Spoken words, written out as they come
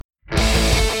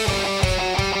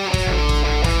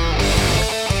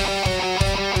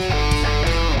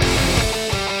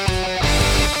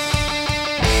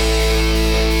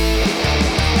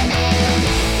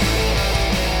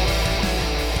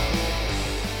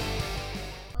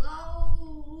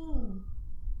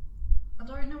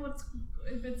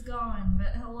if it's going,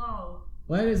 but hello.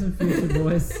 Ladies and future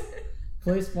boys,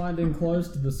 please find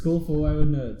enclosed the School for Wayward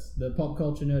Nerds, the pop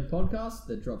culture nerd podcast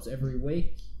that drops every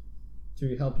week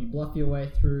to help you bluff your way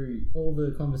through all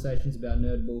the conversations about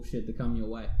nerd bullshit that come your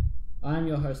way. I am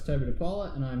your host, Toby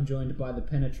DePaula, and I am joined by the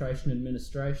Penetration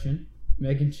Administration,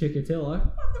 Megan Chickatickle.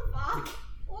 What the fuck?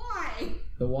 Why?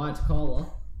 The White Collar.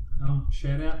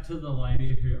 Shout out to the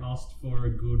lady who asked for a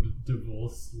good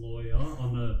divorce lawyer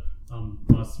on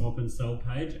my swap and sell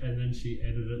page, and then she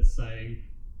edited it saying,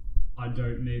 "I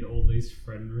don't need all these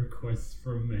friend requests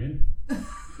from men."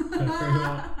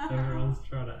 Everyone's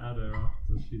trying to add her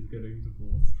after she's getting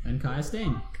divorced. And Kaya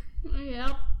Steen.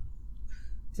 Yep.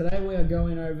 Today we are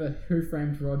going over Who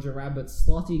Framed Roger Rabbit's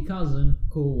slotty cousin,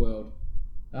 Cool World.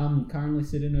 Currently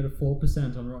sitting at a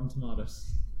 4% on Rotten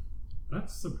Tomatoes.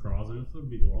 That's surprising. I thought it'd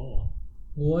be lower.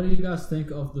 What do you guys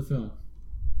think of the film?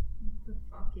 What the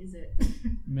fuck is it?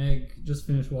 Meg just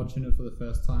finished watching it for the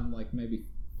first time like maybe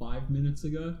 5 minutes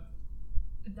ago.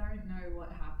 I don't know what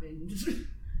happened.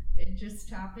 It just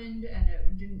happened and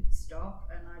it didn't stop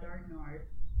and I don't know.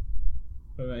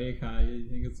 What about you, Kaya? You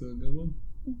think it's a good one?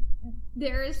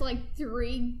 There is like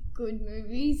 3 good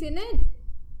movies in it.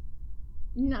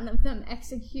 None of them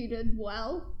executed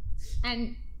well.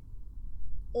 And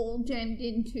all jammed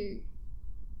into...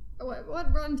 Oh, wait,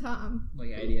 what runtime?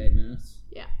 Like 88 minutes.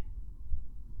 Yeah.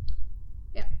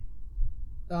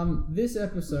 This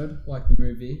episode, like the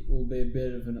movie, will be a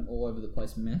bit of an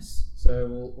all-over-the-place mess.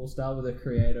 So we'll start with the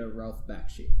creator, Ralph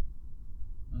Bakshi.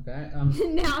 Okay?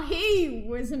 Now he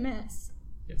was a mess.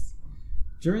 Yes.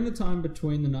 During the time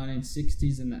between the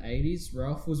 1960s and the 80s,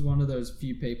 Ralph was one of those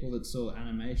few people that saw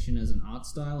animation as an art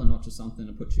style and not just something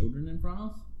to put children in front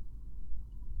of.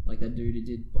 Like that dude who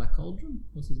did Black Cauldron?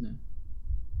 What's his name?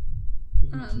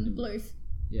 Bluth.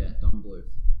 Yeah, Don Bluth.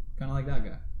 Kind of like that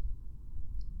guy.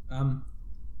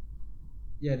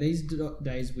 Yeah, these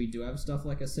days we do have stuff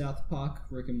like a South Park,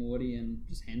 Rick and Morty, and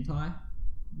just hentai.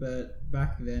 But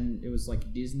back then it was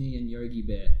like Disney and Yogi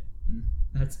Bear, and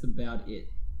that's about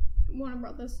it. Warner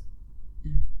Brothers.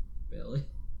 Barely.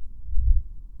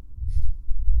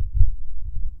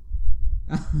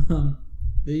 The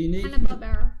unique...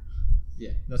 Hanna-Barbera.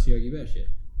 Yeah, that's Yogi Bear shit.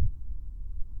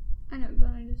 I know, but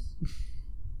I just...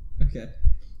 Okay.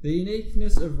 The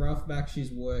uniqueness of Ralph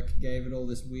Bakshi's work gave it all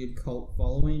this weird cult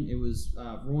following. It was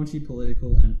raunchy,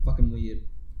 political, and fucking weird.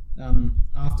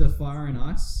 After Fire and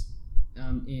Ice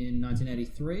in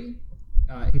 1983,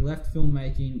 he left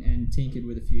filmmaking and tinkered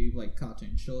with a few like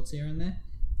cartoon shorts here and there,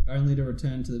 only to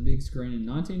return to the big screen in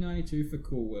 1992 for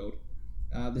Cool World.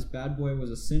 This bad boy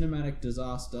was a cinematic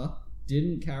disaster,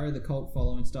 didn't carry the cult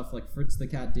following stuff like Fritz the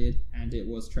Cat did, and it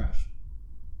was trash.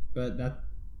 But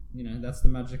that's the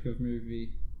magic of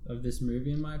this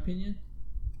movie, in my opinion.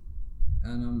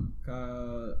 And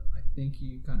I think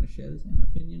you kind of share the same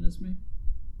opinion as me.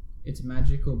 It's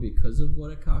magical because of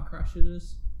what a car crash it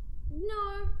is.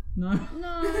 No. No,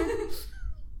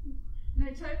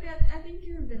 Toby, I think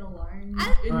you're a bit alone in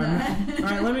that.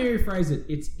 Alright, let me rephrase it.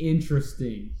 It's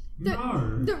interesting.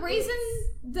 The reason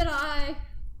that I,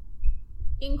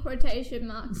 in quotation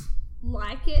marks,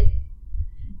 like it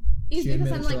is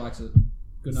because I'm like... She likes it.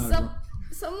 Good night, everyone.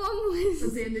 Someone was...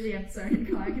 At the end of the episode,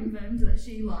 Kai confirms that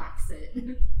she likes it.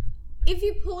 If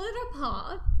you pull it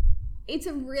apart, it's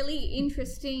a really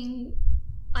interesting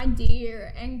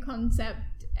idea and concept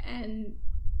and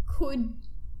could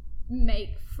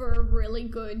make for a really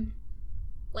good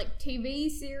like TV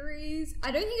series.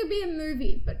 I don't think it'd be a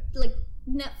movie, but like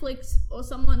Netflix or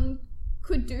someone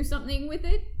could do something with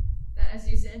it. That, as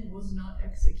you said, was not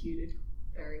executed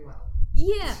very well.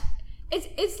 Yeah.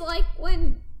 It's like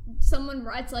when someone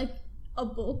writes like a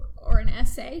book or an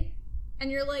essay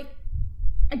and you're like,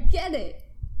 I get it.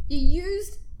 You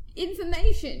used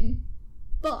information,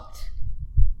 but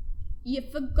you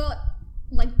forgot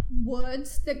like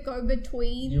words that go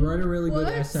between. You wrote a really words.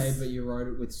 Good essay, but you wrote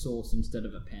it with source instead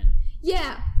of a pen.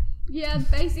 Yeah,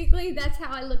 basically that's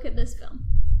how I look at this film.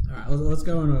 Alright, let's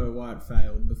go into why it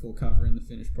failed before covering the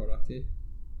finished product here.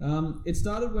 It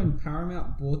started when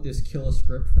Paramount bought this killer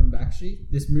script from Bakshi.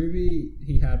 This movie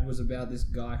he had was about this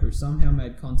guy who somehow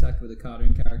made contact with a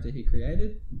cartoon character he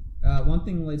created. One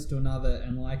thing leads to another,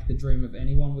 and like the dream of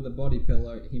anyone with a body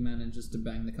pillow, he manages to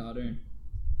bang the cartoon.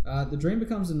 The dream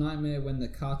becomes a nightmare when the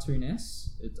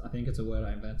cartooness, I think it's a word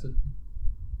I invented.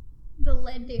 The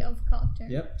lady of cartoon.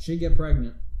 Yep, she get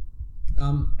pregnant.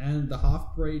 And the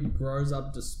half-breed grows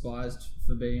up despised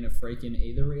for being a freak in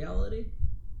either reality.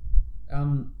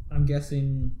 I'm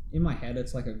guessing, in my head,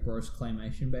 it's like a gross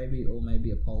claymation baby or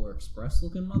maybe a Polar Express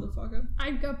looking motherfucker.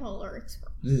 I'd go Polar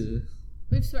Express. Ugh.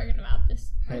 We've spoken about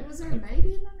this. Was there a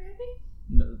baby in the movie?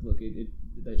 No, look,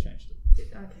 they changed it.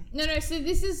 Okay. No. So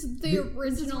this is the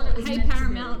original. what it was Hey meant to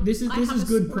Paramount. This is I have a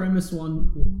good script. premise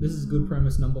one. This is good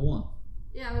premise number 1.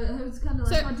 Yeah, I was kind of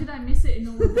like, So- oh, did I miss it in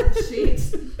all of that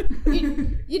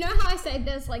shit? You know how I say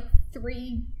there's like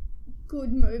 3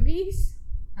 good movies?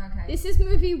 Okay. This is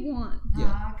movie 1. Yeah.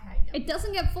 Ah, okay. Yep. It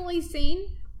doesn't get fully seen,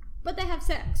 but they have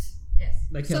sex. Yes,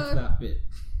 They kept So- that bit.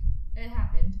 it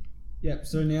happened. Yep,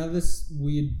 so now this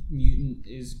weird mutant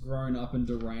is grown up and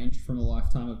deranged from a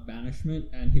lifetime of banishment,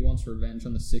 and he wants revenge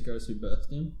on the sickos who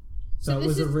birthed him. So So it this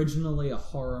was is- originally a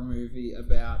horror movie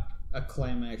about a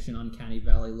claymation Uncanny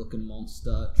Valley looking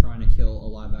monster trying to kill a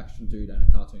live action dude and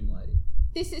a cartoon lady.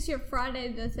 This is your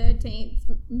Friday the 13th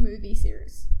movie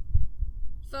series.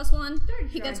 First one, Don't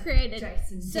he gets drag created.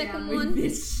 Jason Second down one- with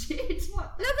this shit.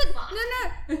 What No, the but fuck?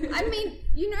 no. I mean,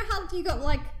 you know how you got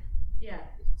like Yeah.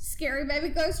 Scary Baby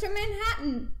goes to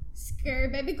Manhattan, Scary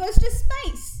Baby goes to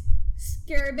space,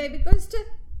 Scary Baby goes to,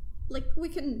 like, we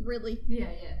can really Yeah.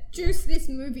 juice this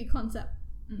movie concept.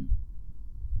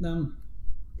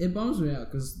 It bums me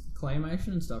out because claymation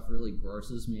and stuff really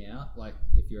grosses me out. Like,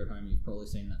 if you're at home, you've probably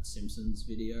seen that Simpsons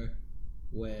video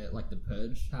where, like, the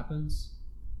purge happens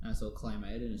and it's all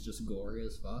claymated and it's just gory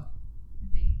as fuck.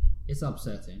 I think. It's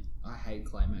upsetting. I hate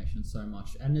claymation so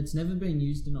much, and it's never been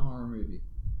used in a horror movie.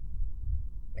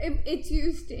 It's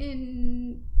used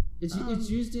in It's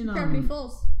used in Gravity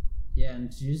Falls. yeah, and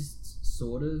it's used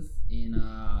sort of in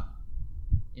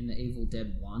the Evil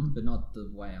Dead 1, but not the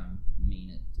way I mean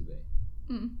it to be.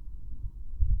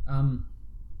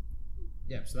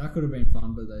 Yeah, so that could have been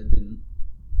fun, but they didn't.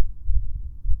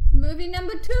 Movie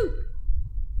number 2.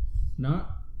 No,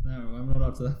 I'm not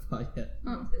up to that part yet.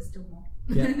 Oh. There's still more.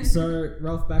 Yeah, so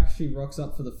Ralph Bakshi rocks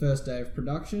up for the first day of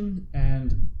production,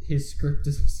 and his script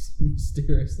is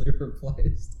mysteriously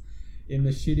replaced in the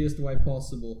shittiest way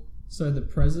possible. So the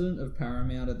president of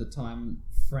Paramount at the time,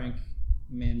 Frank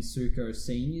Mansuko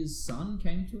Sr.'s son,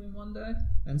 came to him one day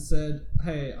and said,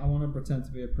 "Hey, I want to pretend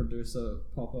to be a producer,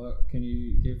 Papa. Can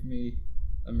you give me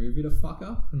a movie to fuck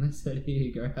up?" And they said, "Here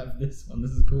you go, have this one.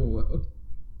 This is Cool World."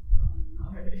 Oh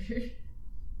no.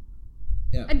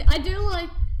 Yeah. I do like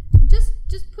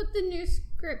just put the new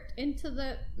script into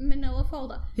the manila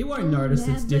folder. He won't notice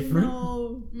it's Never different.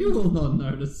 know. He will not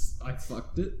notice I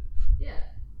fucked it. Yeah.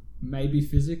 Maybe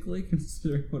physically,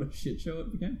 considering what a shit show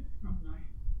it became. Oh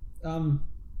no.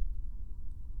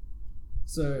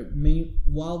 So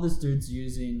while this dude's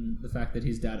using the fact that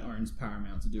his dad owns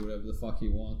Paramount to do whatever the fuck he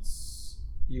wants,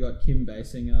 you got Kim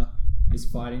Basinger is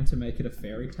fighting to make it a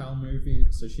fairy tale movie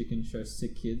so she can show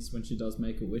sick kids when she does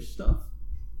Make-A-Wish stuff.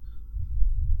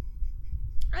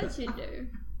 As you do.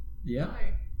 Yeah.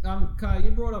 No. Kai,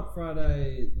 you brought up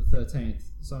Friday the 13th,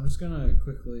 so I'm just gonna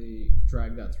quickly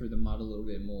drag that through the mud a little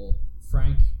bit more.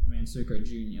 Frank Mansuko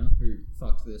Jr., who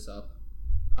fucked this up,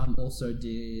 also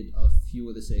did a few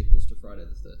of the sequels to Friday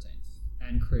the 13th,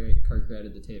 and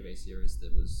co-created the TV series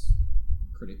that was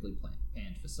critically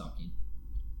panned for sucking.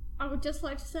 I would just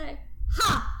like to say,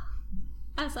 ha!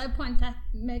 As I point at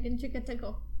Megan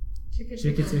Chickatickle.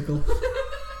 Chickatickle.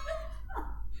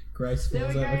 Grace There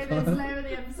we falls go. over There's the Kyle. name of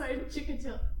the episode.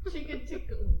 Chickatickle.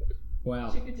 Wow.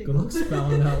 Chickatickle. Good luck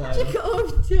spelling that later.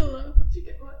 Chickatilla.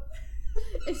 Chicken what?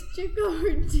 It's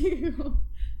Chickatickle.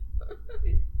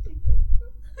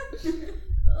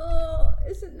 Oh,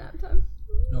 isn't that time?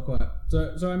 Not quite.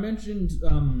 So I mentioned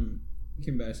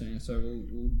Kim Basinger, so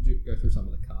we'll go through some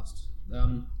of the cast.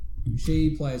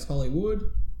 She plays Hollywood.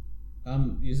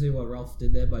 You see what Ralph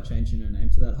did there by changing her name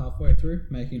to that halfway through,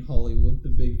 making Hollywood the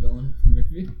big villain of the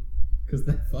movie, because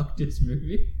they fucked this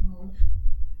movie.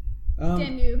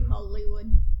 Damn you,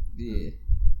 Hollywood. Yeah.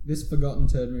 This forgotten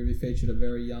turd movie featured a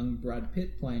very young Brad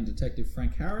Pitt playing Detective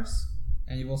Frank Harris,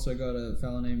 and you've also got a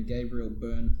fellow named Gabriel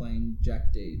Byrne playing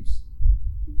Jack Deebs.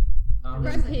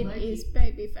 Brad Pitt Loki. is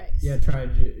babyface. Yeah,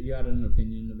 you had an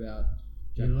opinion about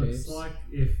He Jack looks Deebs? like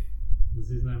was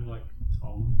his name like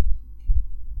Tom?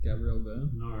 Gabriel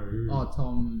Byrne? No. Oh,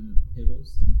 Tom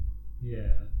Hiddleston. Yeah.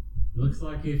 It looks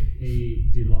like if he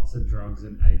did lots of drugs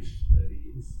and aged 30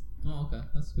 years. Oh, okay,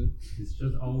 that's good. It's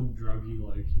just old druggy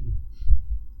Loki.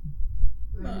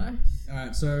 Nice.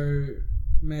 Alright, so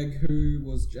Meg, who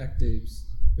was Jack Deebs?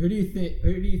 Who do you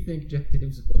think Jack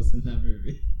Deebs was in that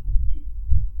movie?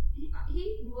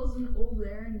 He wasn't all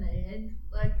there in the head.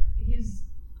 Like, his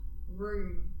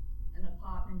room, an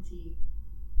apartmenty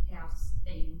house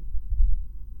thing,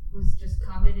 was just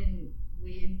covered in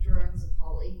weird drawings of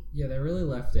Holly. Yeah, they really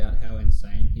left out how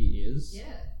insane he is.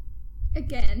 Yeah.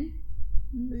 Again,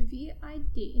 movie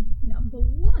idea number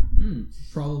 1.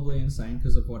 Probably insane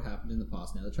because of what happened in the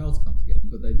past. Now the child's come to get him,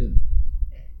 but they didn't.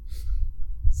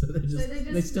 So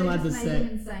they still had the made set. him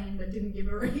insane but didn't give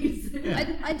a reason.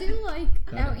 Yeah. I do like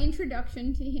Got our it.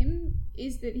 introduction to him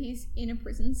is that he's in a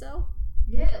prison cell,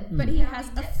 Yeah, but he has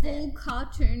a full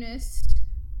cartoonist,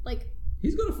 like,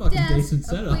 He's got a fucking desk, decent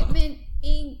setup. equipment,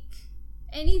 ink,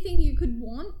 anything you could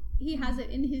want, he has it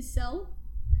in his cell.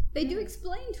 They do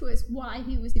explain to us why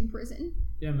he was in prison.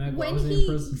 Yeah, man. When was in he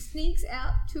prison. sneaks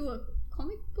out to a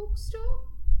comic book store,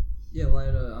 Yeah,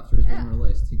 later after he's been Yeah.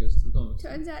 released, he goes to the comics.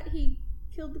 turns out he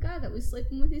killed the guy that was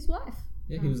sleeping with his wife.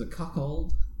 Yeah, he was a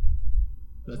cuckold.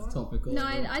 That's What? topical. No,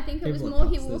 I think it was People more are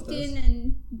he cucks these walked days. in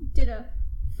and did a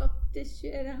fuck this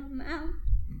shit, I'm out.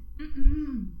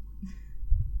 Mm-mm.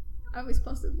 I was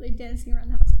possibly dancing around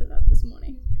the house to that this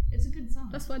morning. It's a good song.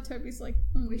 That's why Toby's like,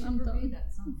 We should I'm review done. that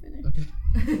I'm song. finished.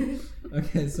 Okay.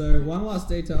 Okay, so one last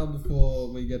detail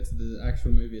before we get to the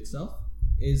actual movie itself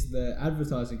is the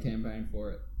advertising campaign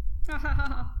for it.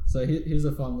 So here's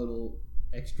a fun little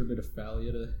extra bit of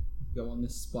failure to go on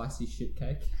this spicy shit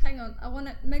cake. Hang on, I want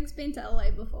to. Meg's been to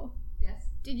LA before. Yes.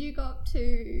 Did you go up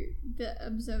to the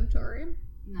observatorium?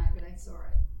 No, but I saw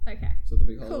it. Okay. So the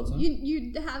big Hollywood Cool. sign.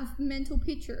 You have mental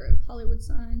picture of Hollywood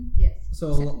sign. Yes.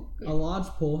 So Good. a large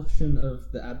portion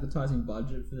of the advertising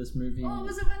budget for this movie. Oh,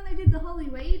 was it when they did the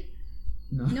Hollyweed?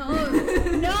 No. No,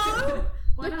 no.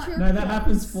 Why But not? you're- No, that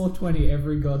happens 420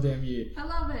 every goddamn year. I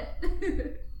love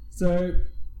it. So,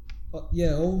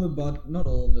 yeah, all the not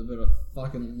all of it, but a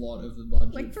fucking lot of the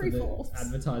budget Like for the 3/4.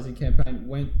 advertising campaign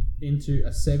went into a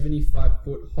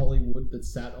 75-foot Hollywood that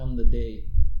sat on the D.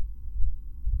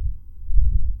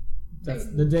 That's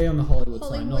the D on the Hollywood,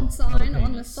 Hollywood sign, not a sign on the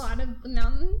penis. side of the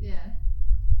mountain. Yeah.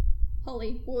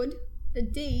 Hollywood. The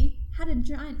D had a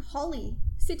giant holly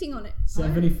sitting on it.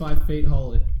 75 feet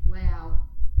Holly. Wow.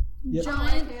 Yep.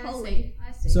 Giant Okay, holly.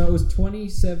 I see. So it was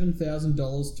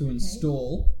 $27,000 to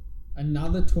install.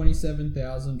 Another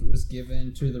 $27,000 was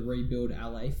given to the Rebuild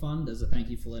LA Fund as a thank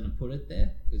you for letting them put it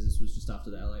there, because this was just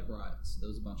after the LA riots. There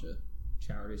was a bunch of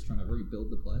charities trying to rebuild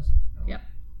the place. Yep.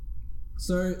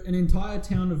 So an entire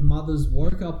town of mothers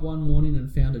woke up one morning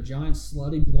and found a giant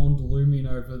slutty blonde looming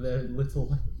over their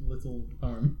little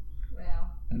home, Wow.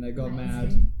 and they got Amazing.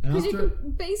 mad. And Because you after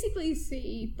could basically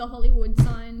see the Hollywood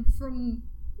sign from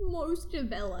most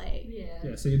of LA.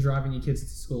 yeah, so you're driving your kids to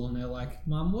school and they're like,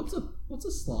 "Mum, what's a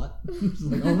slut?" She's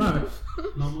like, "Oh no,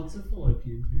 Mum, what's a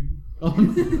fallopian tube? oh,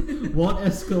 no. What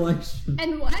escalation!"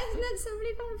 And why isn't that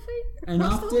 75 feet? And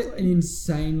across the after hallway? an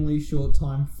insanely short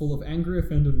time full of angry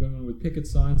offended women with picket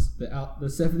signs, the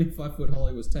 75-foot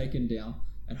Holly was taken down.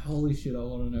 And holy shit, I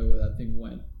want to know where that thing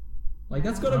went. Like,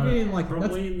 that's got to be in, like... That's,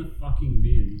 Probably in the fucking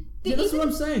bin. yeah, that's what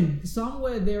I'm saying.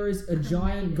 Somewhere there is a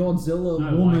giant Godzilla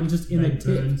No, woman like, just in they a tip.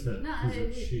 burnt it No, because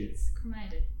of shit. it's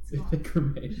cremated. It's They not.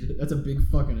 cremated it. That's a big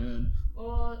fucking urn.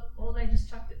 Or they just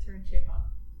chucked it through a chipper.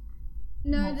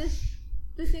 No, Mosh.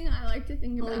 the thing I like to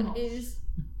think Holy about mosh. is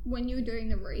when you were doing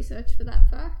the research for that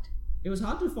fact, It was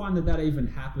hard to find that even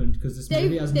happened because this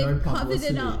movie has no they've covered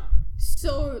publicity. it up.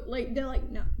 So, like, they're like,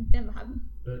 no, never happened.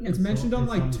 But It's mentioned on, it's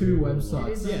like, 2 Google, websites.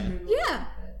 It is yeah. on Google, Yeah.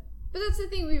 But that's the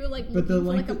thing, we were like But the looking for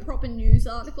like length a of- proper news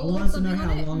I article or wanted to something know on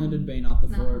how it. long it had been up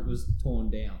before No. it was torn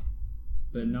down.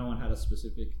 But no one had a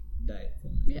specific date for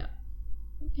me. Yeah.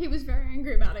 He was very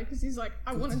angry about it because he's like,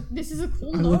 I want to. This is a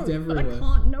cool I note, looked but I everywhere.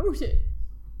 can't note it.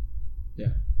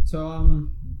 So,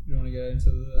 you want to get into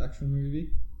the actual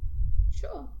movie?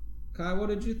 Sure. Kai, what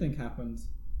did you think happened?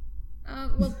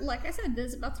 Well, like I said,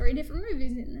 there's about 3 different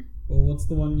movies in there. Well, what's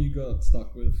the one you got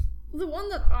stuck with? The one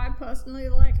that I personally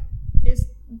like is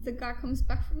the guy comes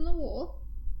back from the war,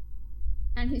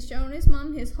 and he's showing his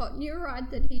mum his hot new ride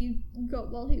that he got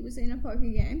while he was in a poker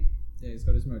game Yeah, he's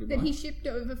got his motorbike. that he shipped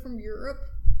over from Europe.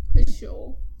 Cause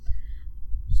sure.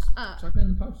 Chuck it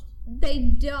in the post. They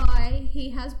die.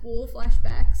 He has war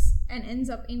flashbacks and ends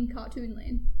up in cartoon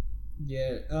land.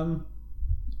 Yeah,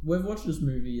 we've watched this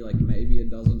movie like maybe a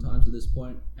dozen times at this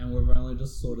point, and we've only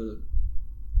just sort of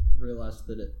realised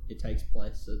that it takes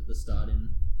place at the start in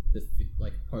the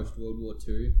like post World War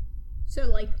II. So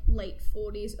like late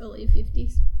 40s, early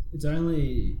 50s. It's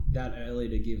only that early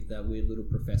to give that weird little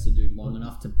professor dude long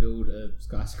enough to build a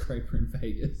skyscraper in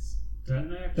Vegas. Don't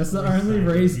they actually That's the say only he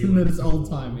reason went that it's to the old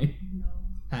war? timey. No.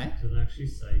 Hey? Do they actually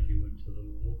say he went to the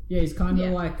war? Yeah, he's kind of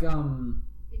Yeah. like Becomes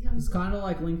he's kind of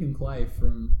like Lincoln Clay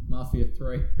from Mafia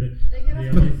 3. The, They get the a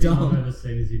only thing dumb. I've ever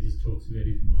seen is he just talks about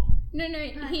his mom. No, No,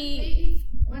 he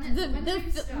when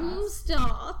the film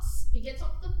starts. he gets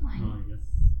off the plane, Oh, yes.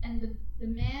 and the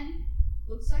man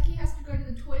looks like he has to go to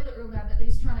the toilet real bad, but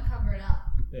he's trying to cover it up.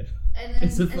 Yeah. And then,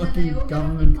 It's a and fucking then they all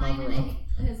government get off the plane, cover-up.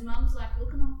 and his mum's like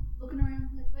looking around,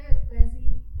 like where'd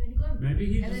he go? Maybe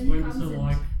he And just then he went comes to in,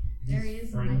 like there he his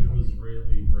is, friend and they- was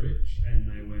really rich and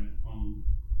they went on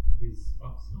his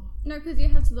Bucks night. No, because he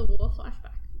has the war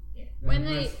flashback. When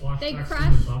they flashbacks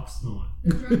crash- from the Bucks night.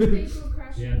 The drunk people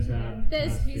crash Yeah, into bad- him.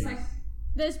 There's- bad He's things. like,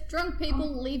 There's drunk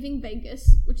people leaving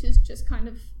Vegas, which is just kind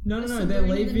of No, a they're saloon in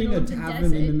the leaving middle a of the tavern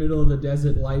in the desert. middle of the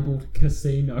desert labelled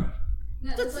casino.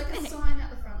 no, there's That's like a okay. sign at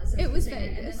the front that says It was casino,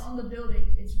 and Vegas. then on the building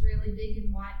it's really big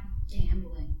and white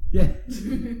gambling. Yeah.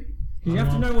 You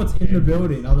have to know what's in the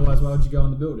building, otherwise why would you go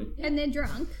in the building? And they're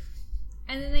drunk.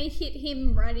 And then they hit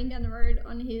him riding down the road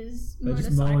on his They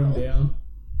just mow him motorcycle. down.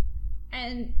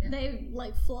 And they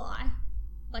like fly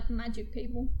like magic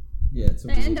people. Yeah, it's a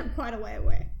They end weird- up quite a way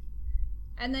away.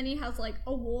 And then he has like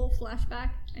a war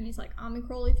flashback and he's like army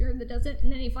crawling through the desert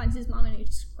and then he finds his mum and he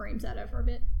just screams at her for a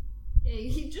bit. Yeah,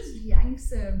 he just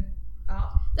yanks him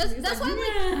up. That's He's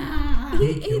why "Yeah."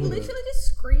 He killed literally her. just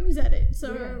screams at it.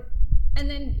 So Yeah. and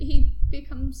then he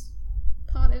becomes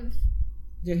part of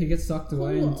Yeah, he gets sucked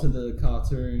away Cool. into the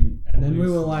cartoon, and then we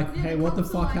were like, Yeah, "Hey, the what the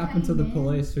cops are fuck like, happened to "Hey, the man."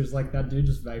 police?" Who's like, "That dude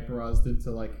just vaporized into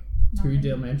like Nothing.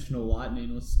 2-dimensional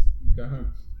lightning. Let's go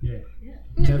home." Yeah. no,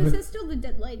 Never- because there's still the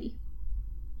dead lady.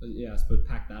 Yeah, I suppose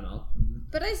pack that up.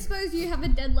 But I suppose you have a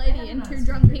dead lady have a and nice two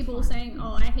drunk time, it's people fine. saying,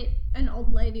 "Oh, I hit an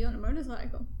old lady on a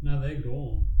motorcycle." No, they're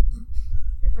gone.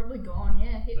 They're probably gone,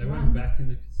 yeah. Hit They one. went back in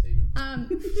the casino.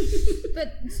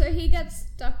 But so he gets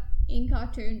stuck in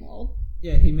cartoon world.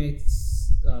 Yeah, he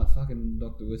meets fucking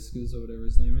Dr. Whiskers or whatever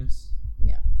his name is.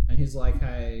 Yeah. And he's like,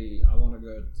 "Hey, I want to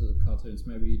go to the cartoons.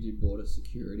 Maybe you do border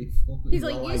security for me." He's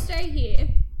We're like, "You stay here.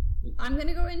 I'm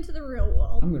gonna go into the real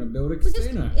world. I'm gonna build a Because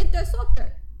casino." if they're soft,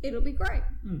 it'll be great."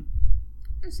 Hmm.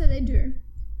 And so they do.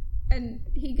 And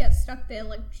he gets stuck there,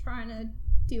 like trying to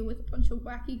deal with a bunch of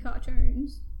wacky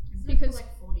cartoons. Isn't it because for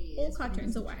like 40 years, all but he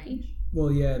cartoons are doesn't wacky. change?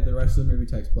 Well, yeah, the rest of the movie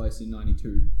takes place in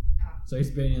 '92, Ah. so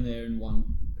he's been in there in one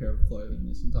pair of clothing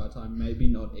this entire time. Maybe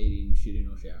not eating,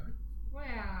 shitting, or showering.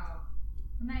 Wow.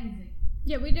 Amazing.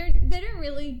 Yeah, they don't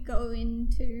really go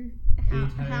into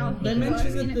how Detail. he They works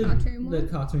mention in that a cartoon the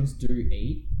world. cartoons do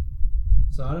eat,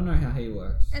 so I don't know how he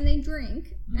works. And they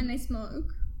drink and they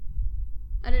smoke.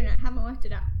 I don't know, haven't worked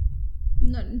it out.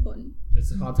 Not important.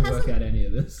 It's hard to Has work a- out any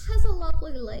of this. Has a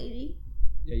lovely lady,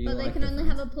 Yeah, you but they like can the only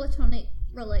friends. have a platonic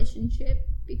relationship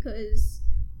because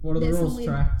What are the there's some rules, weird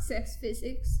Track? sex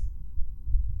physics.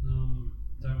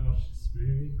 Don't watch this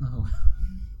movie. Oh.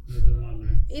 Neither one.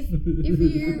 No. If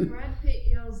you Brad Pitt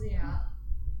yells out,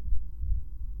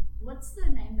 what's the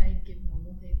name they give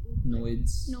normal people?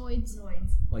 Noids. noids,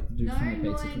 Noids. Like the dude No from the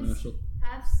pizza noids. commercial.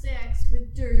 Have sex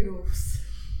with doodles.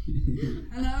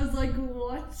 And I was like,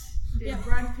 what did Yeah.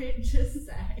 Brad Pitt just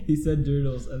say? He said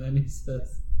doodles, and then he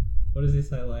says, what does he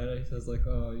say later? He says like,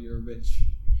 "Oh, you're a bitch."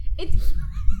 it's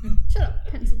shut up,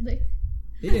 pencil dick.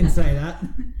 He didn't say that.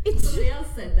 It's Somebody else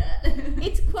said that.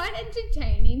 it's quite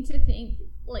entertaining to think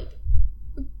like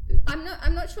I'm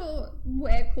not sure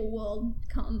where Cool World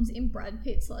comes in Brad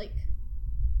Pitt's like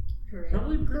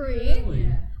Probably pretty Korea? early.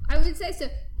 Yeah. I would say so,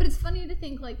 but it's funny to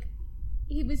think like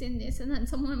he was in this and then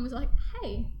someone was like,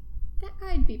 "Hey, that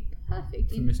guy'd be perfect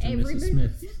For in Mr. and every Mrs.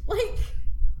 movie." Smith. Like,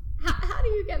 how do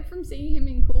you get from seeing him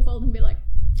in Cool World and be like,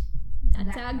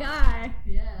 "That's That our guy"?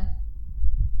 Yeah.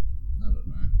 I don't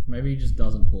know. Maybe he just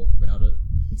doesn't talk about it.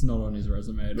 It's not on his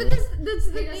resume at all. But that's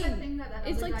the He does that thing. thing that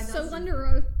It's other like guy so does. under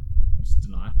oath. Just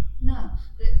deny it. No,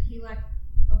 that he like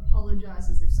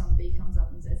apologizes if somebody comes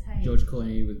up and says, "Hey." George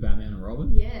Clooney with Batman and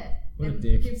Robin. Yeah. What a and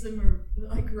dick. gives them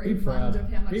a like refund proud.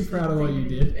 of how much. Be they proud of what think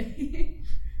you it would be.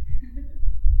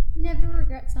 Never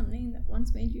regret something that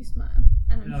once made you smile.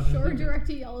 And I'm Yeah, I don't sure a think it-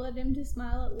 director yelled at him to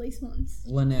smile at least once.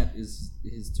 Lynette is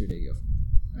his 2D girlfriend.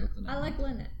 Got the name I like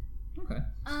wrong. Lynette. Okay.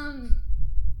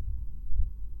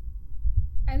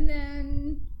 And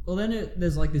then Well, then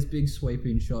there's like this big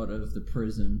sweeping shot of the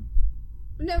prison.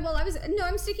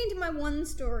 I'm sticking to my one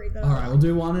story though. All right, we'll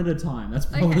do one at a time. That's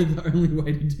probably the only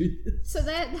way to do this. So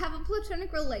they have a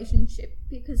platonic relationship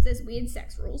because there's weird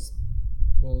sex rules.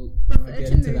 Well, you want to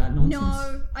get into that nonsense?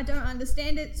 No, I don't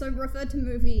understand it. So refer to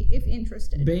movie if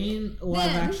interested. Being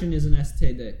live Then- action is an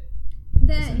STD,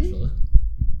 Then essentially.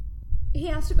 he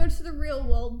has to go to the real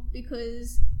world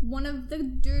because one of the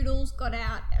doodles got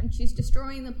out and she's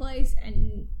destroying the place,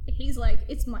 and he's like,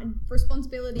 "It's my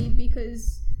responsibility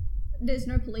because there's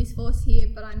no police force here,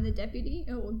 but I'm the deputy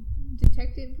or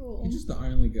detective or You're just the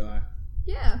only guy,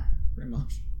 yeah." pretty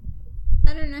much.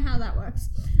 I don't know how that works.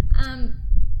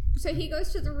 So he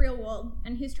goes to the real world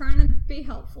and he's trying to be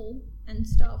helpful and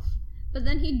stuff, but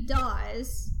then he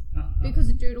dies because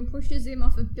a doodle pushes him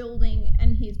off a building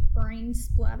and his brain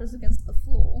splatters against the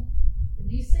floor.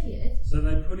 Did you see it? So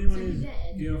they put him So on he's his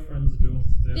dead? girlfriend's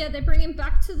doorstep. Yeah, they bring him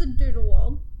back to the doodle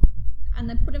world and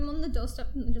they put him on the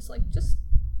doorstep and they're just like, just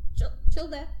chill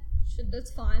there.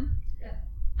 That's fine. Yeah.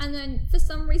 And then for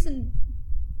some reason,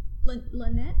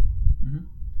 Lynette Mhm.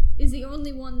 is the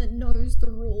only one that knows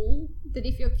the rule that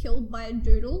if you're killed by a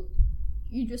doodle,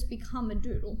 you just become a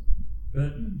doodle.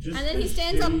 But just And then the he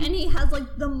stands up shitty- and he has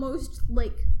like the most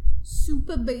like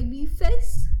super baby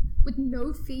face with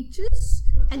no features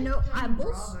and no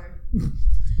eyeballs. It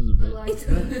was a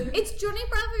bit. It's Johnny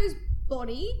Bravo's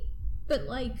body, but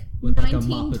like With, like, a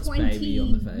 1920 Muppets baby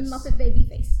on the face. Muppet baby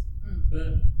face.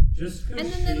 But just And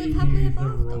because then they she live happily knew ever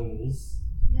the after. rules,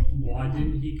 why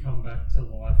didn't he come back to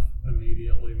life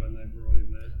immediately when they brought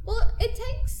him there? Well, it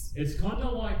takes. It's kind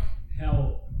of like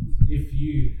how if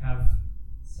you have,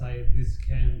 say, this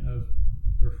can of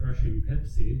refreshing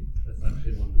Pepsi, that's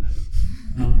actually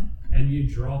lemonade, and you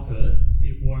drop it,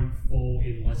 it won't fall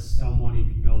unless someone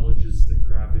acknowledges that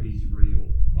gravity's real.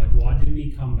 Like, why didn't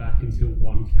he come back until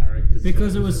one character said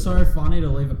Because it was so funny to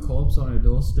leave a corpse on her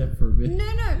doorstep for a bit. No.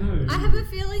 No. I have a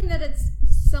feeling that it's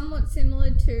somewhat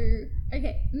similar to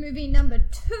movie number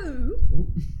 2.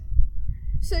 Ooh.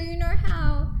 So you know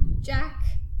how Jack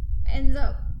ends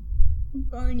up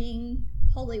boning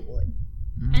Hollywood,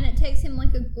 and it takes him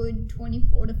like a good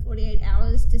 24 to 48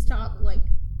 hours to start like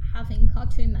having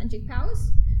cartoon magic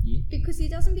powers. Yeah. Because he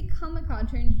doesn't become a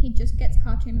cartoon, he just gets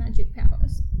cartoon magic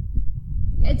powers.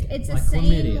 It's a like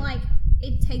saying chlamydia. like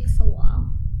it takes a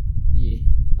while. Yeah.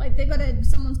 Like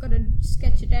someone's gotta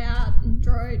sketch it out and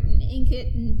draw it and ink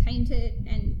it and paint it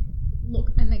and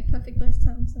look and make perfect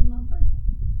sense in my brain.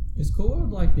 Is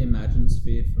called like the Imagine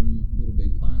Sphere from Little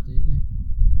Big Planet, do you think?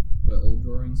 Where all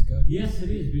drawings go? Yes,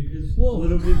 it is, because Whoa.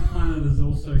 Little Big Planet is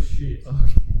also shit.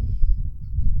 Okay.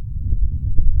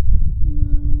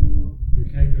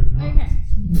 Okay, good night. Okay.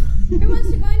 Who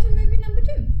wants to go into movie number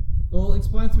 2? Well,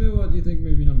 explain to me what you think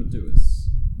movie number 2 is.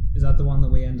 Is that the one that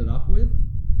we ended up with?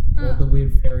 Or the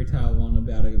weird fairy tale one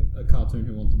about a cartoon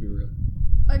who wants to be real?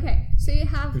 Okay, so you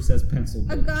have Who says pencil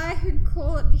a bitch. guy who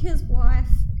caught his wife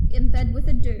in bed with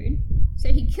a dude. So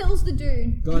he kills the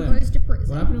dude Got and him. goes to prison.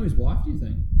 What happened to his wife, do you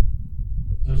think?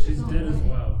 No, she's dead as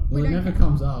well. We Well, it don't never care.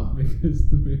 comes up because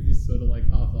the movie's sort of like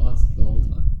half-assed the whole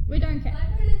time. We don't care.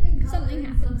 I don't even Something cover in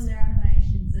some happens. of their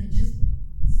animations. They're just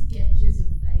sketches of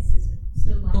faces with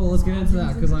still like. Oh, let's get into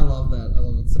that because I love that. I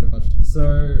love it so much.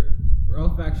 So,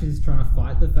 Ralph Bakshi's trying to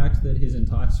fight the fact that his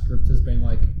entire script has been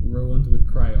like ruined with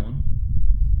crayon.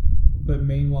 But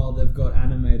meanwhile, they've got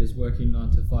animators working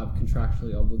 9 to 5,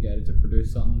 contractually obligated to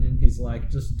produce something, and he's like,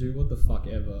 just do what the fuck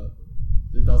ever.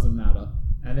 It doesn't matter.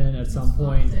 And then at some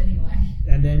point, Anyway.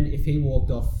 and then if he walked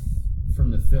off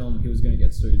from the film, he was going to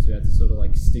get sued, so he had to sort of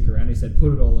like stick around. He said,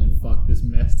 put it all in, fuck this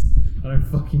mess. I don't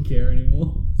fucking care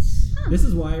anymore. This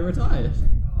is why he retired.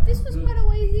 This was quite a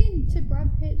ways in to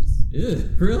Brad Pitt's. Ew,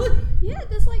 really? Yeah,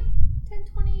 there's like 10,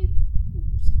 20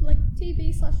 like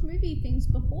TV/movie things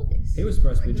before this. He was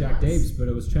supposed to be Like Jack nuts. Deebs, but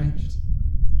it was changed.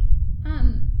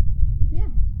 Yeah,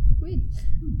 weird.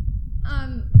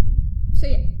 So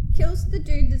yeah, kills the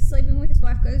dude that's sleeping with his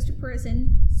wife, goes to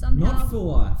prison somehow. Not for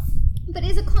life. But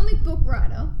he's a comic book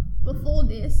writer before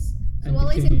this. So And while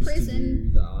he's in continues to prison,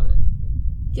 do the art.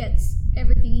 gets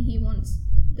everything he wants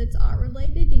that's art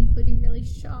related, including really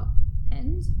sharp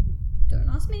pens. Don't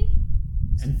ask me.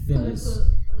 And thinners.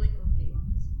 Calligraphy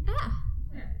ones. Ah.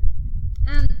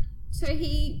 Yeah. So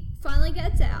he finally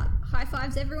gets out, high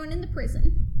fives everyone in the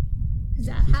prison, because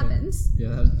that Yeah. happens,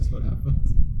 Yeah, that's what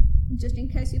happens. just in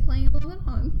case you're playing along at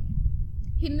home.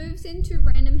 He moves into a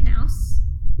random house,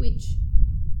 which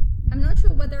I'm not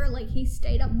sure whether like he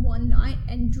stayed up one night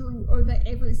and drew over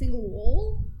every single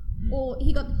wall, or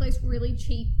he got the place really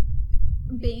cheap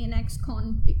being an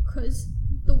ex-con because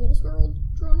the walls were all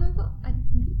drawn over.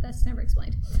 That's never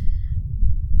explained.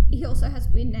 He also has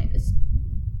weird neighbors.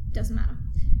 Doesn't matter.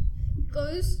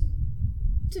 Goes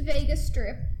to Vegas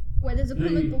Strip, where there's a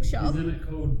comic book shop. Isn't it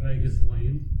called Vegas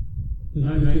Land?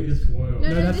 No, Vegas World. No,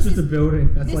 No, that's this just a is-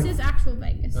 building. That's This like is actual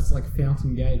Vegas. that's like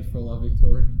Fountain Gate for a lot of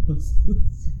Victorians.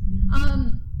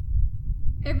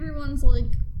 Everyone's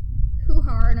like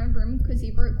hoo-ha over him because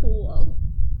he wrote Cool World.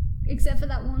 Except for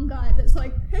that one guy that's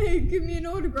like, hey, give me an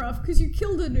autograph because you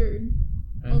killed a dude.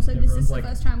 And Also, this everyone's is the like,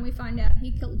 first time we find out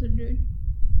he killed a dude.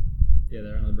 yeah,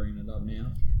 they're only bringing it up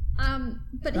now.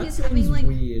 But That he's seems having like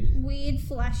weird. weird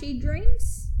flashy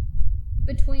dreams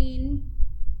between.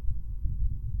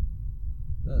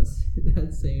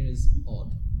 That scene is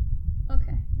odd.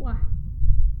 Okay, why?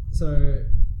 So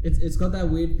it's got that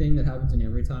weird thing that happens in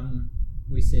every time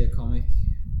we see a comic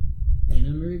in a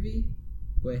movie,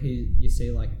 where you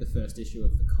see like the first issue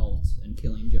of the Cult and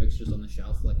Killing Joke's just on the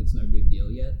shelf like it's no big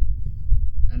deal yet,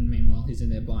 and meanwhile he's in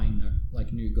there buying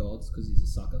like new gods because he's a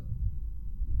sucker.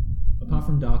 Apart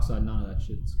from Darkseid, none of that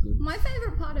shit's good. My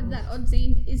favorite part of that odd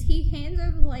scene is he hands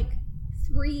over like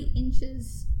 3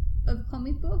 inches of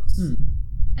comic books. Hmm.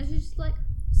 And she's just like,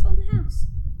 it's on the house.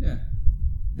 Yeah.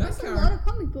 That's a lot of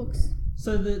comic books.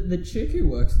 So the chick who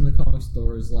works in the comic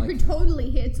store is like... Who totally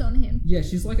hits on him. Yeah,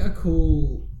 she's like a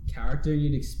cool character and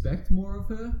you'd expect more of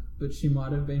her, but she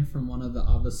might have been from one of the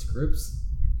other scripts.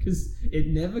 Because it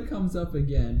never comes up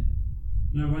again.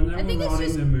 No, when they I think were it's writing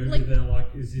just, the movie, like- they're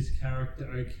like, is this character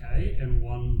okay? And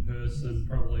one person,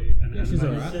 probably an Yeah, she's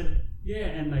animator, alright. said, yeah,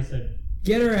 and they said,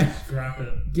 Get her out. scrap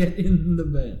it. Get in the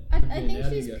bed. I The think bin.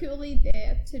 Out she's you go. purely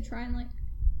there to try and, like,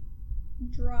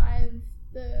 drive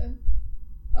the...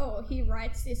 Oh, he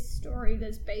writes this story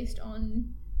that's based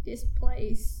on this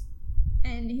place,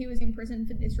 and he was in prison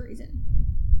for this reason.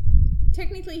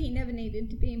 Technically, he never needed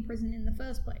to be in prison in the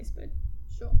first place, but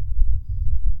sure.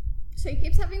 So he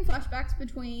keeps having flashbacks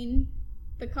between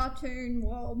the cartoon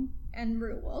world and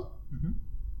real world, Mhm.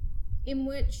 in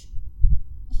which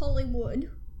Hollywood,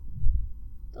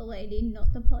 the lady,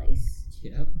 not the place,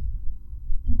 Yep.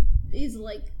 is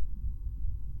like,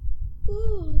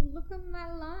 ooh, look at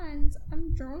my lines.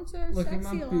 I'm drawn so Look at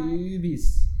sexy my like.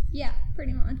 boobies. Yeah,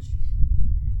 pretty much.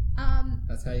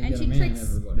 That's how you And get she a man, tricks-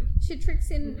 everybody. She tricks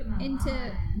Look him at my into.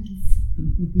 lines.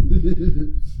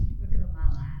 Look at my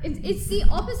lines. It's the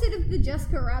opposite of the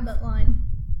Jessica Rabbit line.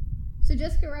 So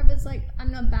Jessica Rabbit's like,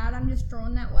 I'm not bad, I'm just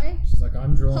drawn that way. She's like,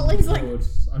 I'm drawn Holly's like, forward.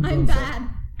 I'm I'm drawn bad,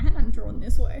 and I'm drawn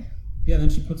this way. Yeah, then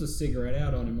she puts a cigarette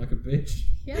out on him like a bitch.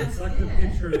 Yeah. It's like the Yeah.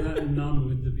 picture of that nun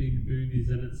with the big boobies,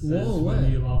 and it says, Whoa, when where?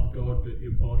 you love God, but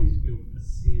your body's built for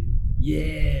sin.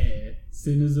 Yeah.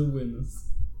 Sinners are winners.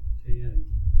 Yeah.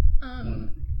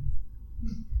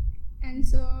 And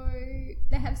so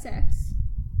they have sex,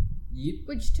 Yep.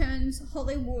 which turns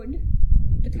Hollywood,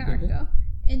 the Typical. character,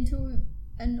 into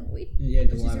annoyed, Yeah, the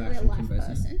which is live a real action life Kim Basinger.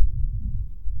 person.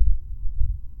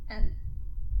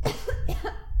 And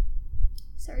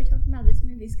sorry, talking about this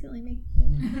movie's killing me.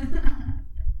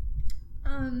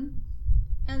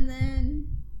 And then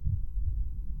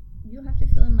you'll have to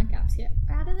fill in my gaps here.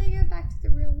 How do they go back to the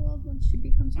real world once she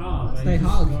becomes Ah, one? They just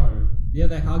hug. go. Yeah,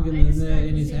 they hug him They in just there go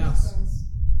in his to see house. those-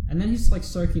 And then he's like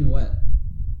soaking wet.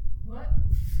 What?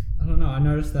 I don't know, I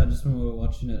noticed that just when we were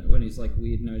watching it, when his like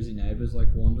weird nosy neighbours like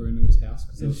wander into his house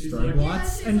because there And was she's strobe like-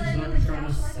 lights. she's And like like on the trying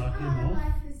to couch, like, suck him "Oh, off."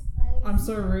 life is place." I'm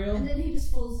so real. And then he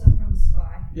just falls up from the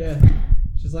sky. Yeah.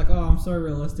 She's like, oh, I'm so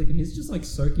realistic. And he's just like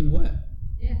soaking wet.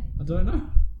 Yeah. I don't know.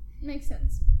 Makes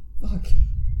sense. Fuck.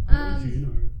 What would you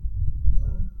know?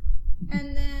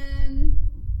 And then,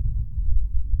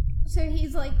 so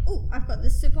he's like, oh, I've got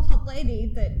this super hot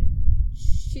lady that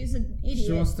she's an idiot.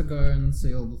 She wants to go and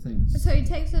see all the things. So he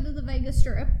takes her to the Vegas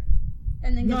Strip,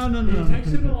 and then No, gets, no, no. He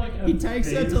takes her to like a He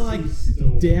takes her to fancy like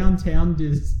store.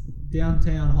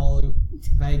 downtown Hollywood,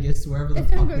 Vegas, wherever the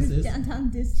They don't fuck go this to is. downtown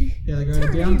Disney. Yeah, they go to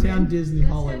Don't downtown even. Disney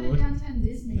Let's Hollywood. go to downtown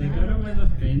Disney. They go to where the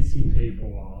fancy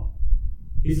people are.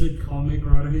 He's a comic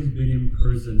writer who's been in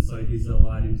prison, so he's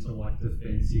allowed into like the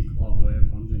fancy club where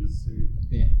everyone's in a suit.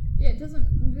 Yeah, it doesn't.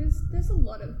 There's a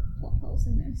lot of plot holes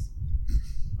in this.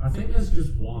 I think there's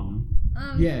just one.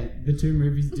 Yeah, the two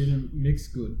movies didn't mix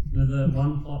good. No, the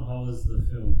one plot hole is the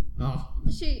film. Oh,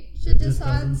 She It just doesn't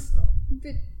decides stop.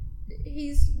 that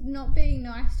he's not being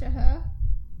nice to her,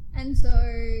 and so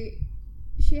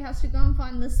she has to go and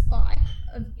find the spike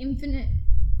of infinite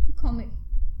cosmic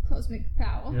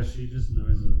power. Yeah, she just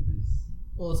knows of this.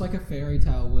 well, it's like a fairy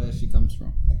tale where she comes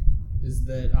from. Is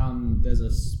that there's a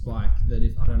spike that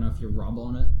if I don't know if you rub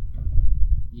on it,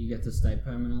 you get to stay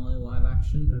permanently live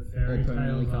action The fairy or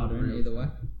permanently tales aren't cartoon. real. Either way,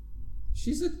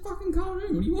 she's a fucking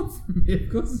cartoon. What do you want from me?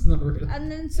 Of course, it's not real.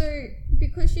 And then so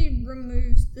because she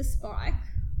removes the spike,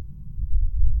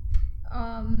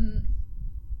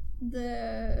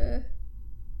 the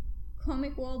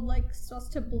comic world like starts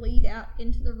to bleed out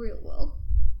into the real world.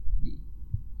 Yeah.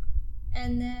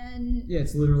 And then Yeah,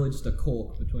 it's literally just a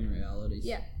cork between realities.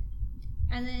 yeah.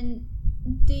 And then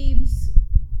Deebs,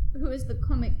 who is the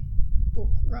comic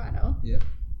book writer, Yep.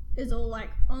 is all like,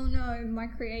 oh no, my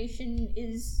creation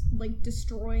is like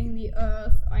destroying the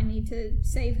earth. I need to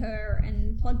save her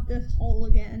and plug the hole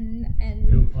again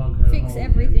He'll and plug her fix hole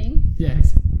everything. Yeah.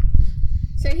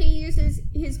 So he uses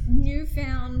his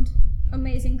newfound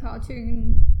amazing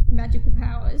cartoon magical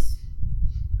powers.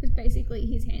 Because basically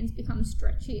his hands become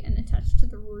stretchy and attached to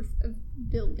the roof of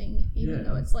building, even Yeah.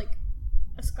 though it's like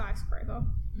a skyscraper.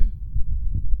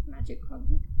 Magic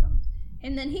cosmic powers.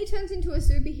 And then he turns into a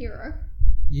superhero.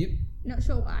 Yep. Not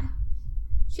sure why.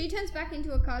 She turns back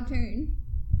into a cartoon.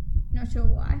 Not sure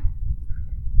why.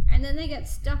 And then they get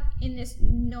stuck in this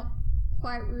not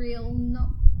quite real, not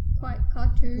quite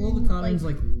cartoon. Well, the cartoons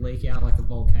like leak out like a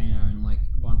volcano, and like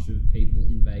a bunch of people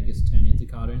in Vegas turn into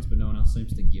cartoons, but no one else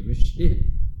seems to give a shit.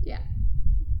 Yeah.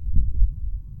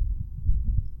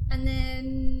 And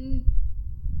then,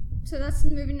 so that's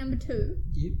movie number 2.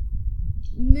 Yep.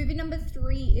 Movie number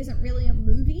 3 isn't really a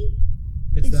movie.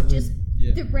 It's It's that just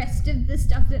yeah. the rest of the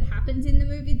stuff that happens in the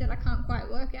movie that I can't quite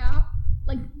work out.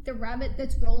 Like the rabbit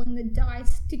that's rolling the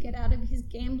dice to get out of his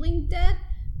gambling debt,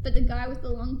 but the guy with the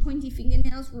long pointy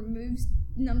fingernails removes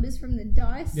numbers from the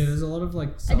dice. Yeah, there's a lot of like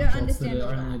I don't subplots understand that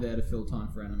are all only that. there to fill time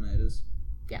for animators.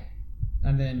 Yeah.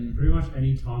 And then Pretty much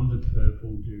any time the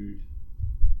purple dude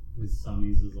with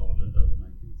sunnies is on, it doesn't make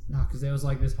any sense. no, because there was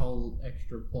like this whole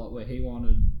extra plot where he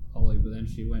wanted Holly, but then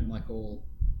she went like all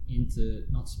into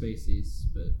not species,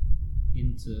 but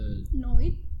into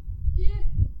Noid. Yeah.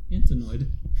 Internoid,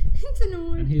 It's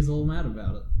annoying. and he's all mad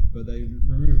about it, but they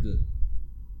removed it.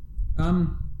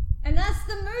 And that's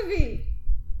the movie.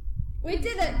 We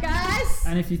did it, guys.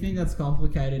 And if you think that's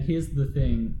complicated, here's the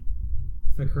thing.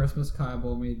 For Christmas, Kaya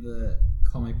bought me the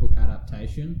comic book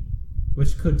adaptation,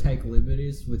 which could take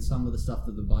liberties with some of the stuff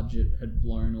that the budget had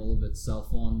blown all of itself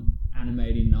on,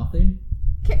 animating nothing.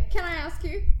 Can I ask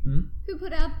you, who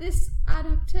put out this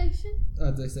adaptation?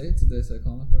 DC, it's a DC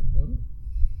comic, everybody.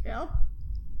 Yeah.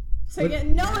 So What-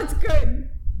 you know it's good.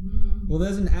 Well,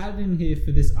 there's an ad in here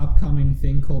for this upcoming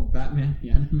thing called Batman the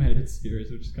Animated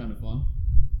Series, which is kind of fun.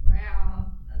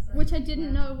 Wow. That's Which I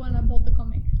didn't know when I bought the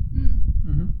comic.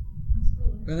 Mm-hmm. That's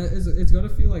cool. And it's got a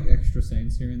few like extra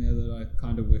scenes here and there that I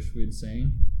kind of wish we'd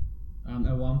seen.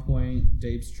 At one point,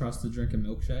 Deeps tries to drink a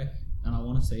milkshake, and I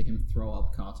want to see him throw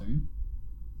up cartoon.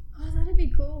 Oh, that'd be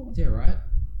cool. Yeah, right?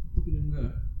 Look at him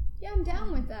go. Yeah, I'm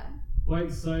down with that.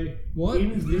 Wait, so What?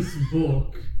 in this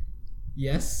book,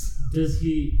 Yes. does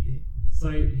he...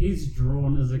 So he's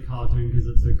drawn as a cartoon because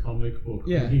it's a comic book.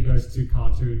 Yeah. But he goes to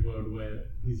Cartoon World where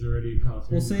he's already a cartoon.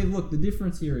 Well, see, look, the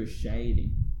difference here is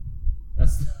shading.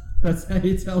 That's how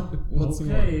you tell what's what.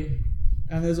 okay.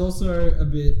 And there's also a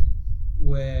bit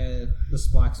where the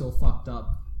spike's all fucked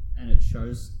up and it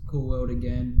shows Cool World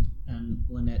again, and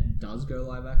Lynette does go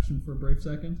live action for a brief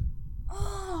second.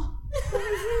 Oh, let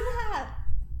me see that.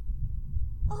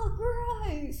 Oh,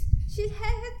 gross. She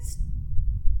hates.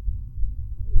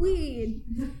 Weird.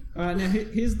 Alright, now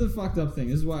here's the fucked up thing.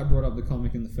 This is why I brought up the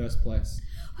comic in the first place.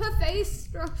 Her face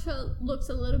structure looks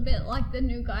a little bit like the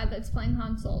new guy that's playing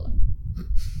Han Solo.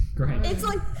 Great. It's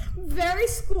like very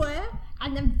square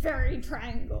and then very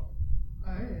triangle.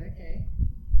 Oh, okay.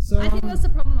 So, I think that's the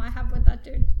problem I have with that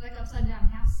dude. Like upside down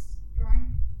house drawing.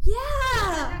 Yeah.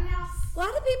 Upside down house. Why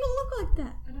do people look like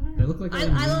that? I don't know. they look like they're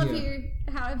I in love India.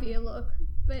 you however you look,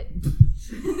 but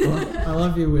I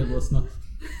love you, weird listener.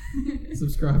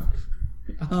 Subscribe.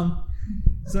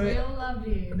 So We all love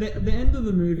you. the end of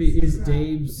the movie is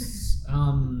Deebs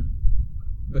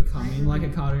becoming like a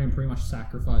cartoon and pretty much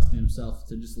sacrificing himself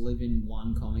to just live in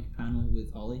one comic panel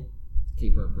with Holly to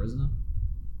keep her a prisoner.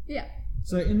 yeah.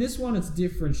 So in this one it's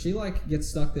different. She like gets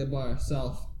stuck there by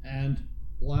herself, and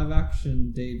live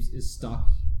action Deebs is stuck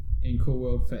in Cool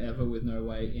World forever with no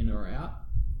way in or out.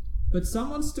 But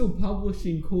someone's still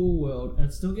publishing Cool World and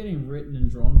it's still getting written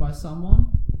and drawn by someone.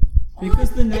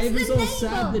 Because the it's neighbour's the all neighbour.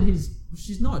 sad that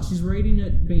she's not. She's reading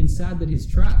it being sad that he's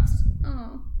trapped.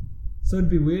 Oh. So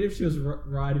it'd be weird if she was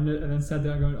writing it and then sat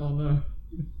down going, oh no.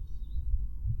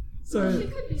 So, Well, she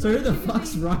could be so like- who the she could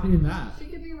fuck's be- writing that? She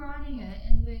could be writing it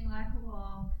and being like,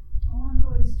 well, I wonder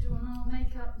what he's doing. I'll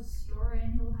make up the story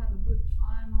and he'll have a good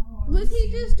time. Oh, Was he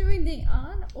listen." just doing the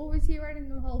art or was he writing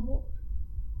the whole book?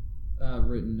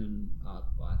 Written and art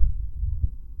by.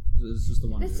 It's just the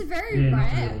one. It's dude. very Yeah,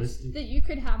 not rare realistic. that you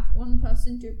could have one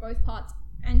person do both parts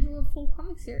and do a full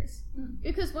comic series.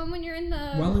 Because when you're in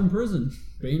the While in prison,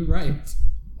 being raped.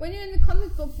 when you're in the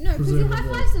comic book, no, because he high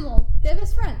Presumably. fives them all. They're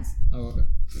best friends. Oh, okay.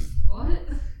 What?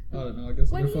 I don't know. I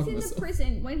guess When I'll he's go fuck in the myself.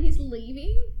 prison, when he's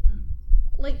leaving,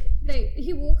 like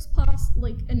he walks past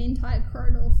like an entire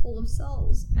corridor full of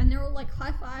cells, and they're all like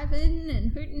high fiving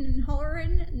and hooting and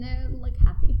hollering, and they're like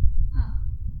happy. Huh.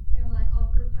 They were like, oh,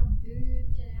 good job,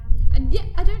 dude. Get out of here. And yeah,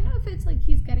 I don't know if it's like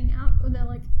he's getting out or they're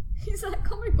like he's a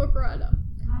comic book writer.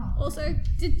 Oh. Also,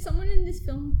 did someone in this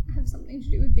film have something to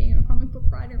do with being a comic book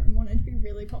writer and wanted to be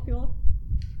really popular?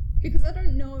 Because I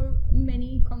don't know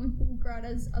many comic book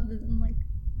writers other than like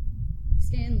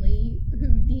Stan Lee,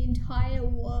 who the entire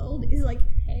world is like,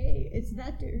 hey, it's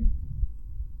that dude.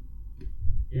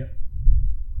 Yep.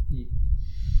 Yeah.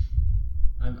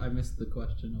 I missed the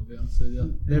question, I'll be honest with you.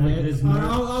 Like, there's no,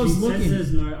 I was she looking.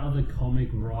 says there's no other comic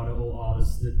writer or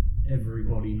artist that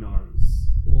everybody knows.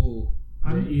 Ooh.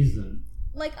 There isn't.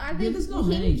 Like I Yeah, think there's not him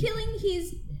many. killing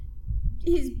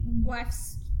his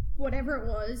wife's whatever it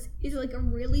was is like a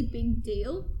really big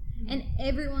deal, and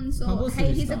everyone saw, Publicity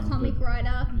hey, he's a stunt, comic but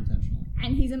writer unintentional.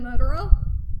 and he's a murderer,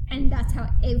 and that's how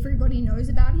everybody knows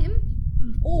about him.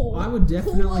 Or I would Cool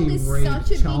definitely World is read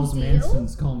such a Charles big deal.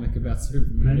 Manson's comic about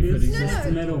Superman Maybe if it it's exists. just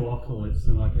No. Metalocalypse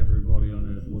and like everybody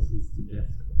on Earth listens to Death.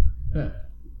 Yeah.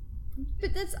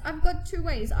 But I've got two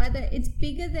ways. Either it's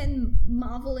bigger than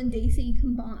Marvel and DC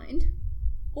combined,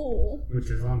 or Which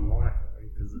is unlikely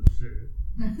because it's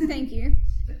shit. thank you,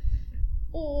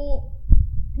 or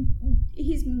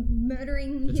he's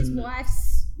murdering It's his in the-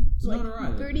 wife's It's like not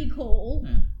alright. booty call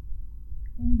Yeah.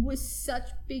 was such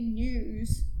big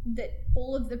news that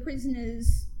all of the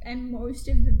prisoners and most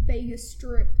of the Vegas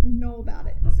Strip know about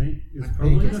it. I think it's I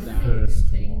probably think the it's that first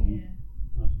thing, one. yeah.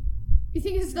 You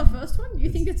think it's the first one? You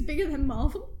think it's bigger than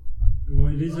Marvel?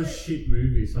 Well, it is a shit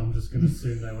movie, so I'm just going to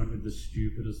assume they went with the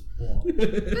stupidest plot. But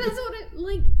that's what it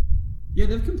like. Yeah,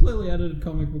 they've completely edited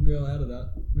Comic Book Girl out of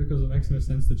that because it makes no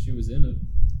sense that she was in it.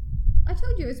 I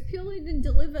told you, it's purely to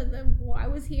deliver the why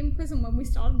was he in prison when we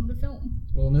started the film.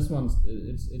 Well, in this one,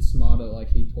 it's smarter. Like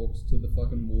he talks to the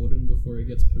fucking warden before he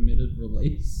gets permitted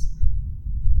release.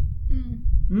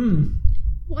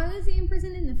 Why was he in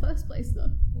prison in the first place, though?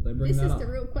 Well, they bring This that is up. the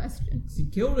real question. 'Cause he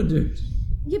killed a dude.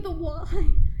 Yeah, but why?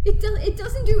 It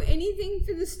doesn't do anything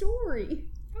for the story.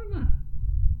 I don't know.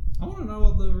 I want to know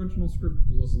what the original script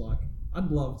was like.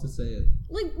 I'd love to see it.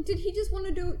 Like, did he just want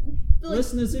to do? Like,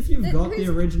 Listeners, if you've the- got the who's-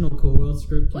 original Cool World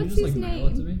script, can you what's just like his mail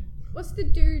it to name? me? what's the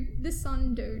dude? The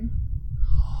son dude.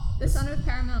 The son of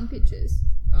Paramount Pictures.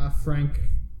 Frank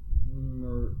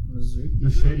Mizzou.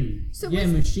 Machete. So Yeah,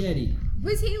 Machete.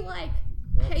 was he like,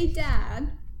 hey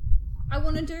dad, I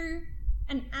want to do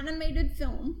an animated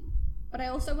film, but I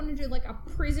also want to do like a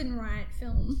prison riot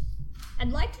film. I'd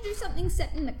like to do something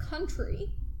set in the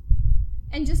country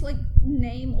and just like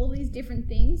name all these different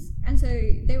things. And so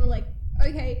they were like,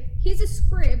 okay, here's a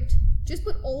script, just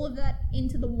put all of that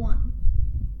into the one.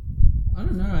 I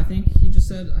don't know. I think he just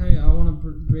said, "Hey, I want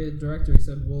to be a director." He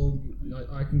said, "Well,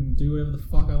 I can do whatever the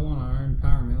fuck I want. I own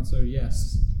Paramount, so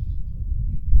yes."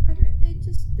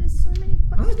 There's so many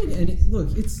questions. I don't think any.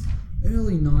 Look, it's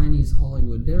early '90s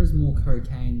Hollywood. There is more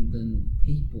cocaine than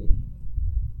people.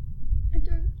 I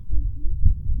don't.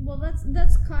 Well,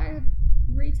 that's kind of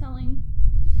retelling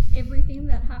everything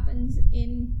that happens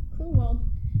in Cool World.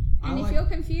 And if you're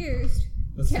confused,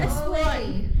 That's guess fine.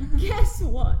 what? Guess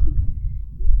what?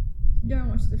 Don't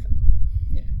watch the film.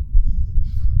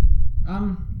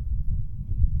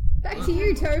 Back to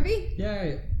you, Toby.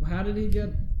 Yeah. How did he get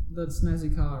that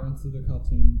snazzy car into the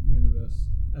cartoon universe?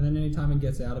 And then anytime he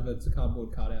gets out of it, it's a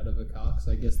cardboard cutout of a car, because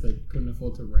I guess they couldn't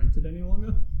afford to rent it any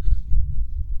longer.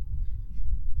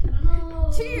 I don't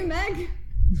know. To you, Meg.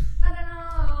 I don't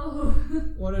know.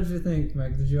 What did you think,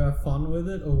 Meg? Did you have fun with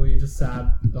it, or were you just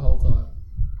sad the whole time?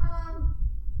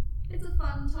 It's a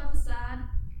fun type of sad.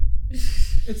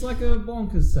 It's like a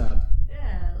bonkers sad.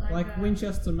 Yeah, Like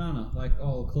Winchester Manor. Like,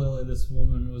 oh, clearly this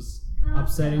woman was No,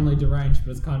 upsettingly deranged,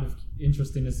 but it's kind of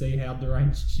interesting to see how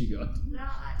deranged she got. No,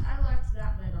 I liked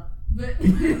that better. But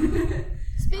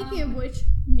Speaking of which,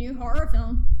 new horror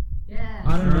film. yeah.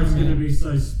 I don't know. It's going to man. be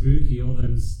so spooky, all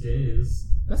them stairs.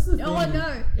 That's the thing. Oh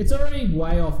no. It's already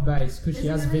way off base because she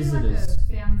Isn't has it visitors. Like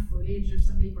a found footage of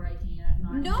somebody breaking in at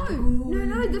night.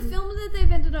 No. The film that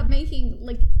they've ended up making,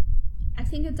 like, I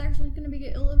think it's actually going to be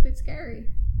a little bit scary.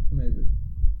 Maybe.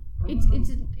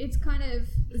 It's kind of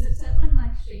Is it set when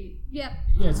like she? yep.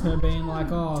 Yeah, it's her being like,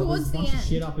 oh, Towards there's a bunch the of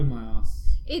shit end. up in my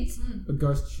ass. It's But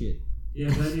ghost shit. Yeah,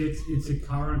 but it's a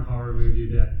current horror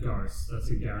movie about ghosts. That's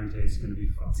a guarantee it's going to be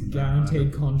fucking bad.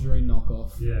 Guaranteed Conjuring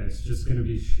knockoff. Yeah, it's just going to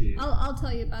be shit. I'll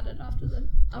tell you about it after the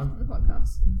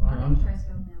podcast. I'm interested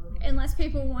now a little bit. Unless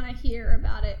people want to hear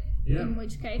about it, Yeah. in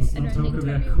which case Let's I not don't talk think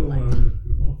about Toby Cool will like. World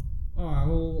anymore. Alright,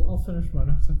 well, I'll finish my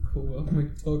notes on Cool World and we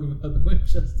can talk about the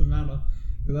Winchester Manor.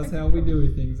 Because that's how we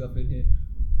do things up in here.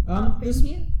 Up This in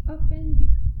here, up in here.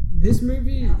 this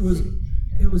movie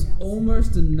was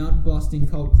almost a nut-busting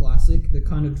cult classic that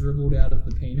kind of dribbled out of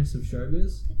the penis of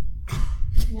showbiz.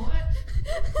 What?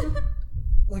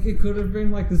 Like, it could have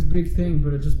been like this big thing,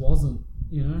 but it just wasn't,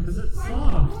 you know? Because it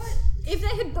What? sucked. If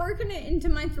they had broken it into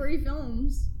my 3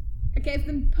 films, I gave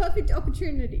them perfect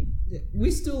opportunity. Yeah, we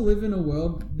still live in a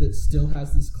world that still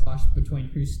has this clash between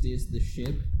who steers the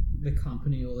ship, the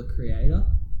company or the creator.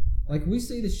 Like, we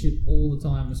see this shit all the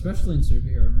time, especially in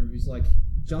superhero movies. Like,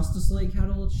 Justice League had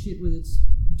all its shit with its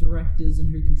directors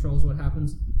and who controls what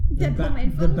happens. Deadpool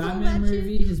made The fun of all Batman that shit.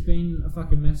 movie has been a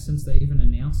fucking mess since they even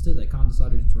announced it. They can't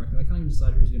decide who's directing. They can't even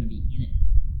decide who's going to be in it.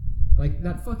 Like,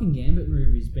 that fucking Gambit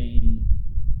movie's been...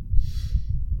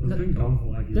 It's been gone for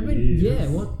like They've been, years. yeah,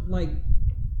 what, like,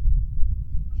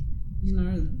 you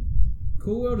know,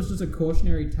 Cool World is just a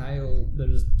cautionary tale that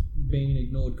is being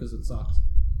ignored because it sucks.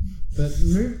 But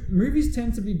movies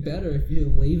tend to be better if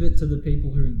you leave it to the people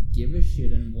who give a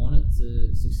shit and want it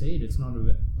to succeed. It's not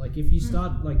like if you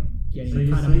start like getting So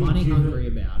you're kind of saying money give hungry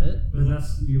about it. But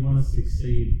that's you want to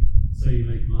succeed, so you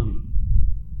make money.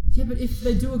 Yeah, but if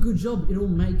they do a good job, it'll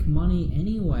make money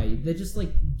anyway. They're just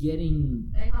like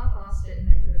getting They half-assed it and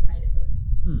they could have made it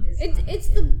good. It's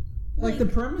the like the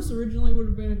premise originally would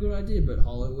have been a good idea, but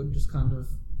Hollywood just kind of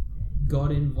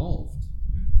got involved.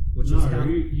 Which is how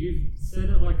you've said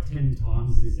it like 10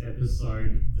 times this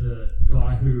episode. The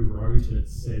guy who wrote it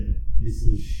said this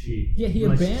is shit. yeah, he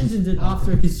Let's abandoned just it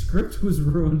after his script was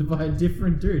ruined by a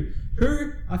different dude.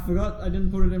 Who I forgot. I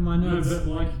didn't put it in my No, notes. but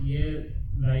like, yeah,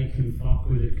 they can fuck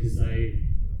with it because they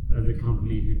are the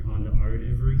company who kind of own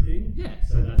everything. Yeah.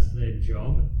 So that's their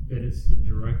job. But it's the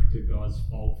director guy's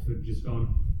fault for just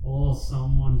going, oh,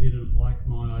 someone didn't like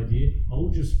my idea. I'll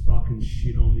just fucking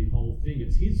shit on the whole thing.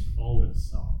 It's his fault. It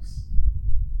sucks.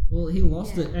 Well, he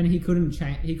lost Yeah. it, and he couldn't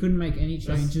change. He couldn't make any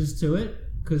changes to it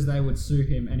because they would sue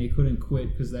him, and he couldn't quit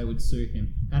because they would sue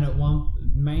him. And at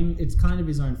it's kind of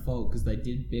his own fault because they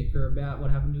did bicker about what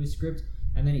happened to his script,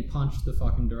 and then he punched the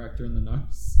fucking director in the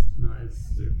nose. No, it's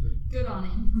stupid. Good on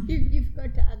him. you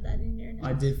forgot to add that in your notes.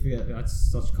 I did forget. That's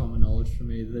such common knowledge for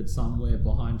me that somewhere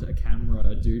behind a camera,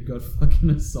 a dude got fucking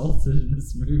assaulted in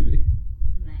this movie.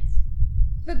 Amazing.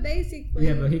 But basically,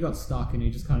 Yeah, but he got stuck, and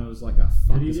he just kind of was like, "Ah,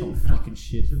 fuck But he this whole didn't have fucking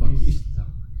shit, to fuck be you." stuck.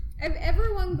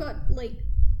 everyone got like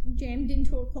jammed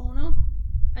into a corner,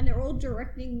 and they're all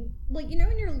directing. Like, you know,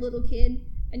 when you're a little kid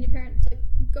and your parents like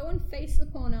go and face the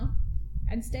corner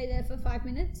and stay there for 5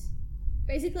 minutes.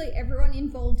 Basically, everyone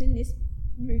involved in this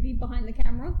movie behind the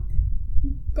camera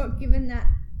got given that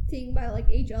thing by like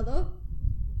each other.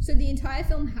 So the entire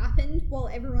film happened while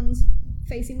everyone's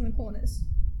facing the corners.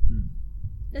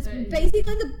 That's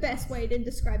basically the best way to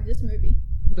describe this movie.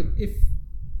 Look, if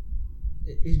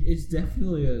it's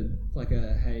definitely a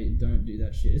hey, don't do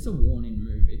that shit. It's a warning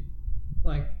movie.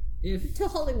 Like if To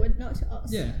Hollywood, not to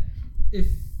us. yeah, if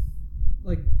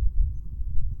like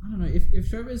I don't know, if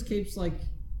Showbiz keeps like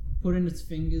putting its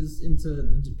fingers into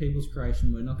the people's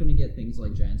creation, we're not going to get things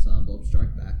like Jay and Silent Bob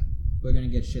Strike Back. We're going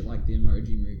to get shit like the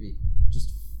Emoji Movie,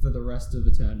 just for the rest of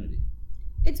eternity.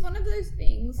 It's one of those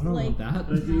things. I don't like want that.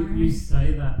 But you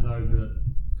say that though,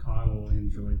 but Kyle will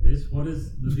enjoy this. What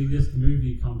is the biggest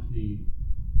movie company?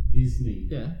 Disney.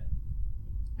 Yeah.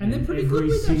 And they're pretty every good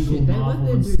with that single shit. They let Marvel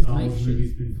their and dudes Star make Wars shit.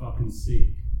 movie's been fucking sick.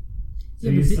 So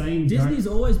Yeah, you're but saying Disney's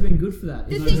always been good for that.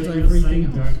 The It's thing- just you're saying everything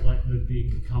else. don't let the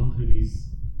big companies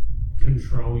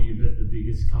control you, but the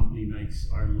biggest company makes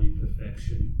only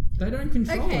perfection. They don't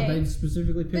control Okay. it. They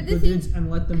specifically But pick the the thing- dudes and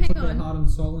let them hang put their on. heart and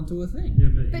soul into a thing. Yeah,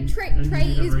 But you- Trey then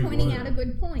you is need to pointing reword out a it.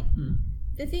 good point. Hmm.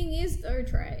 The thing is, though,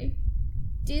 Trey,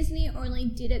 Disney only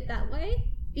did it that way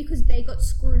because they got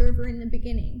screwed over in the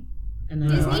beginning. And then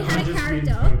Disney I had a just mean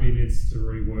character. Toby needs to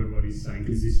reword what he's saying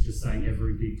because he's just saying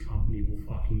every big company will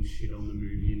fucking shit on the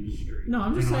movie industry. No,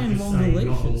 I'm just And saying longer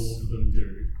not leashes. all of them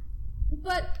do.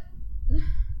 But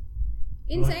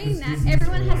in Like, saying this that, Disney's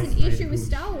everyone has always an made issue with good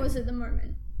Star shit. Wars at the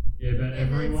moment. Yeah, but Yeah,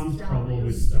 everyone's Star problem with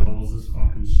Wars. Star Wars is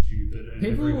fucking stupid. And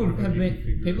people everyone have can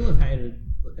figure people it have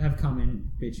out. have come in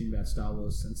bitching about Star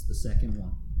Wars since the second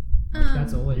one. Like,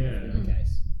 that's always yeah. been the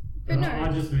case. But no,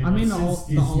 I just mean, I mean like, the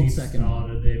since old Disney second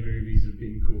started, their movies have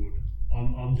been good.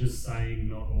 I'm just saying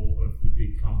not all of the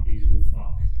big companies will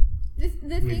fuck. the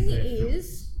with thing their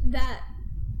is that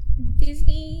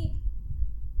Disney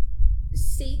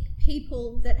seek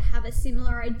people that have a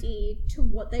similar idea to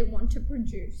what they want to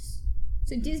produce.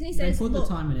 So Disney They says, put the look,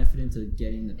 time and effort into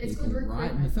getting the It's people good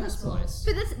right in the recruitment, first that's all. place.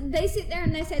 but they sit there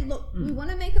and they say, look, we want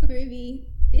to make a movie.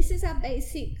 This is our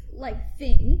basic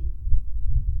thing.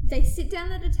 They sit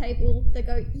down at a table. They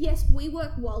go, yes, we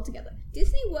work well together.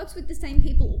 Disney works with the same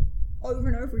people over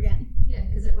and over again. Yeah,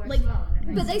 because it works Like, well. And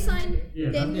it but makes they a good sign movie. Yeah,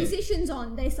 their that- musicians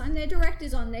on. They sign their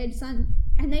directors on.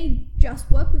 And they just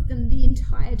work with them the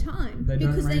entire time They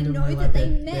because don't they randomly know let that they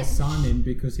their mesh. son in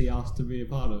because he asked to be a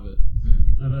part of it.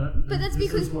 No, But that's this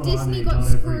because is what Disney I mean, got not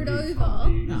every screwed big over.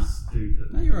 company Nah. is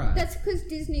stupid. No, you're right. That's because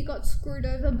Disney got screwed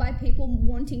over by people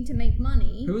wanting to make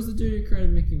money. Who was the dude who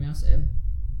created Mickey Mouse? Eb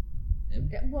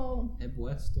Well,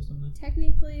 West or something?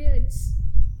 technically it's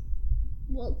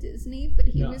Walt Disney, but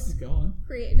he No, was go on.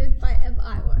 created by Eb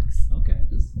Iwerks. Okay,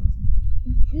 just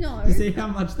No. to see how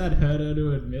much that hurt her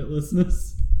to admit,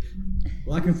 listeners.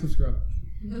 Like and subscribe.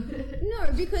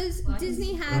 No, because Like,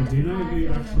 Disney Oh, had... do you know who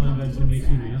actually invented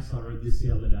Mickey Mouse? I read this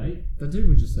the other day. That dude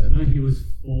we just said. No, he was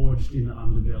forged in the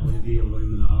underbelly of the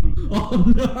Illuminati. Oh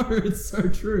no, it's so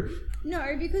true.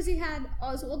 No, because you had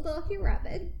Oswald the Lucky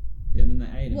Rabbit. Yeah, and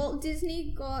then they ate him. Walt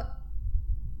Disney got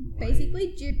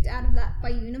basically duped out of that by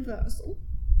Universal.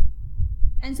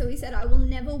 And so he said, I will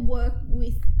never work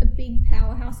with a big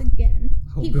powerhouse again.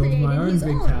 I'll He build created my own his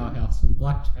big own. powerhouse with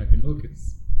blackjack and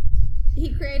hookers.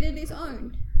 He created his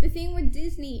own. The thing with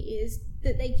Disney is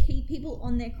that they keep people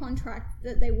on their contract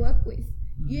that they work with.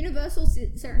 Universal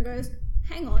sits there and goes,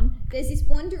 hang on, there's this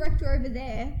one director over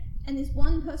there, and this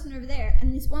one person over there,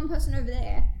 and this one person over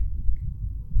there.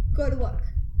 Go to work.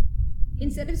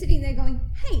 Instead of sitting there going,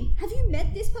 hey, have you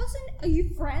met this person? Are you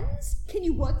friends? Can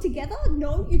you work together?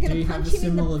 No, you're Do going you to have punch a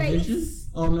him in the similar face. vision?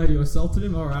 Oh no, you assaulted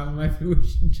him? Alright, maybe we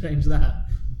should change that.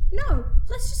 No,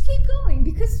 let's just keep going,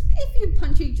 because if you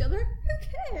punch each other,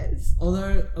 who cares?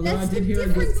 Although That's I did the hear a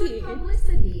difference. good, Good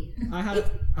publicity. I had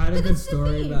a But good that's the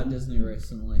story thing. about Disney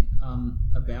recently.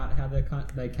 About how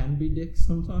they can be dicks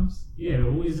sometimes. Yeah,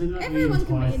 well, isn't that Everyone the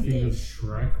can be entire a thing of dick.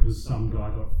 Shrek? Was some guy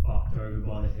got fucked over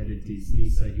by the head of Disney,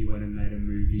 so he went and made a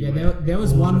movie. Yeah, where there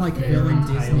was all one the like fairy villain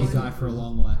tales- Disney guy for a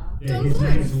long while. Yeah, Don't his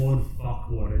worry. name's Lord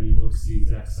Fuckwad, and he looks the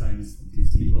exact same as the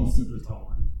Disney boss at the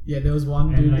time. Yeah, there was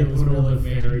one And dude they that was put all really the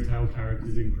mean. fairy tale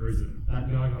characters in prison. That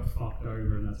guy got fucked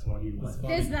over, and that's why he left.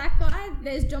 There's that guy,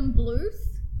 there's John Bluth.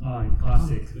 Oh, in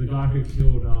classic, the guy who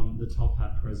killed the top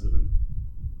hat president.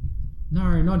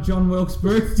 No, not John Wilkes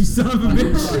Booth, you son of a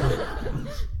bitch.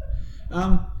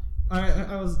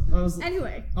 I was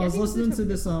Anyway, I was getting listening to the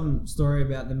this story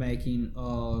about the making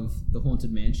of the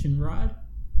Haunted Mansion ride.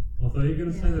 I thought you were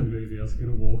going to say the movie, I was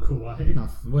going to walk away. No,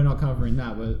 we're not covering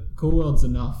that. Cool World's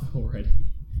enough already.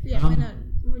 Yeah, we're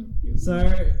not.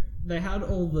 So they had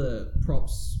all the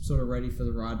props sort of ready for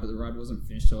the ride, but the ride wasn't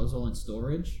finished, so it was all in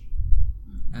storage.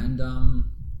 And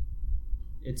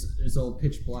it's all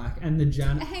pitch black, and the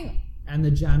Hang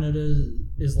on. janitor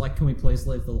is like, "Can we please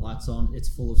leave the lights on? It's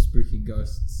full of spooky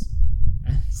ghosts."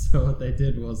 And so what they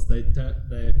did was they put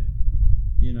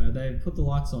the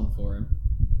lights on for him.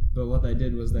 But what they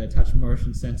did was they attached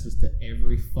motion sensors to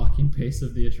every fucking piece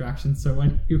of the attraction, so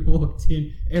when he walked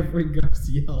in, every ghost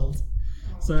yelled.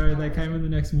 So they came in the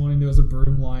next morning, there was a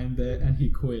broom lying there, and he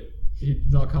quit. He's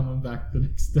not coming back the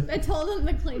next day. They told them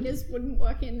the cleaners wouldn't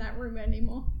work in that room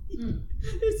anymore.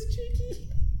 It's cheeky.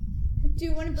 Do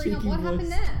you want to bring up Cheeky what voice.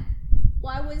 happened there?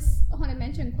 Why was Haunted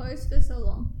Mansion closed for so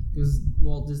long? Because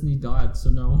Walt Disney died, so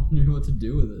no one knew what to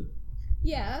do with it.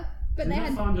 Yeah, but Did they they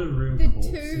had find a real the corpse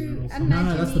two in it or something?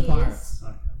 No, that's the Imagineers. pirates.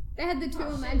 Okay. They had the two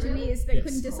Oh, shit, Imagineers that Yes.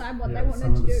 couldn't decide what Yeah, they some wanted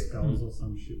of to the do. skulls or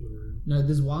some shit were real. No,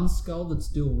 there's one skull that's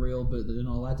still real, but they're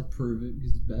not allowed to prove it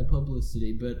because it's bad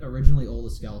publicity. But originally, all the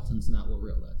skeletons and that were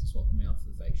real. They had to swap them out for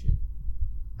the fake shit.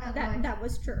 That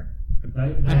was true.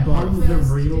 They And hung the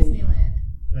First real Disneyland.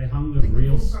 they hung the Like the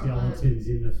real full front skeletons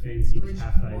in the fancy Original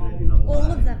cafe that wall. you're not All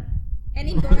allowed of in. them.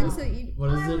 Any bones that you. What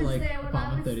is I it, was like there when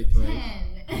apartment I was 33? 10.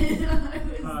 And I was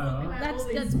looking at all That's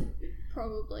these-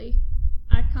 probably.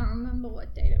 I can't remember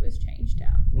what date it was changed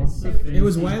out. What's the They were- fancy, It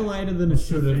was way later than it what's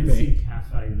the should have fancy been.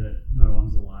 cafe that no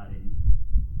one's allowed in?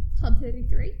 Club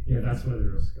 33. Yeah, that's where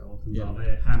there are skeletons. Yeah.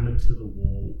 They're hammered to the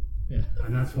wall, Yeah,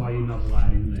 and that's why you're not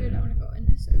allowed in Dude, I there want to go in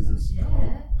there so because bad. it's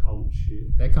Yeah. cult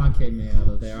shit. they can't keep me out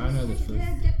of there. I know the truth.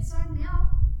 Yeah, get sign me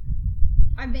up.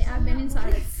 I've been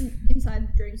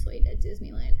inside Dream Suite at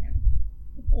Disneyland. And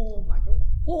oh my god.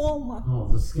 Oh my. Oh,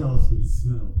 the skeleton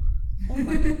smell. Oh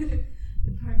my.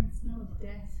 The potent smell of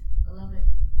death. I love it.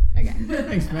 Okay.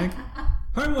 Thanks, Meg.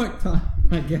 Homework time,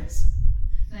 I guess.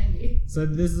 Thank you. So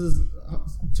this is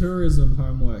tourism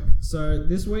homework. So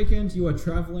this weekend you are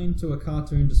traveling to a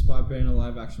cartoon despite being a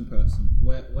live action person.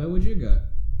 Where would you go?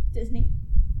 Disney.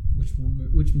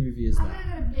 Which movie is I'm that?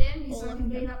 gonna go to Bambi so All I of can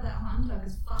them. beat up that hunter.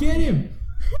 Cause fuck Get him!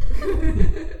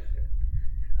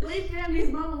 Leave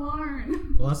Bambi's mum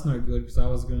alone. Well, that's no good because I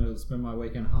was gonna spend my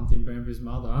weekend hunting Bambi's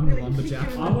mother. I'm the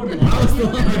lumberjack. I would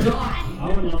I I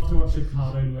would love to watch a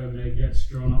cartoon where Meg gets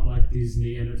drawn up like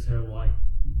Disney and it's her like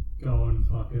going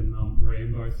fucking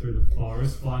Rambo through the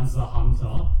forest, finds the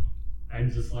hunter,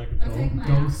 and just like I'll take my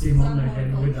donks axe, him 'cause on the I'm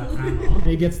head more with a vocal. hammer.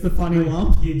 He gets the funny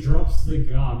lump. He drops the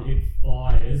gun, it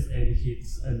fires and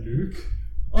hits a nuke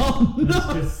Oh that's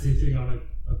no! just sitting on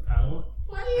a pallet,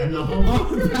 Why do you and the think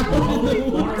whole it's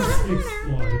forest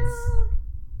explodes.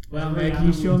 Well, Every Meg, you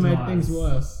animal sure made dies. things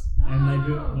worse. And they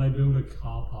No. build a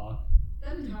car park.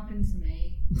 That would happen to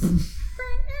me.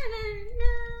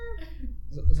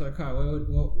 So, Kai, where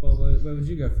would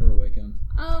you go for a weekend?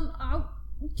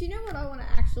 Do you know what I want to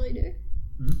actually do?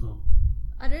 Oh.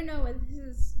 I don't know whether this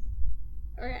is.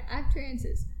 Alright, I have two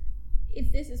answers.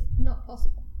 If this is not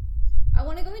possible, I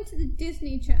want to go into the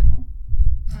Disney Channel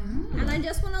and I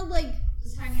just want to like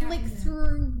Just hang out. flick in there.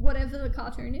 through whatever the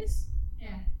cartoon is.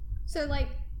 Yeah. So like,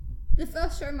 the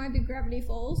first show might be Gravity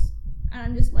Falls, and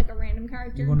I'm just like a random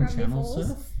character You in want to Gravity channel Falls,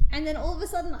 surf? and then all of a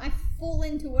sudden I fall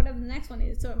into whatever the next one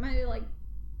is. So it might be like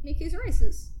Mickey's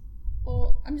Races,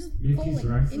 Or I'm just Mickey's falling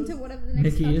racist? into whatever the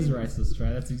next Mickey is topic racist,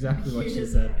 right? That's exactly what He she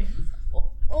is said. racist.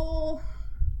 Or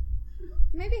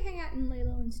maybe hang out in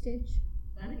Lilo and Stitch.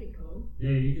 That'd be cool. Yeah,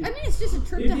 you could. I mean, it's just a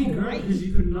trip It'd to be great Hawaii. because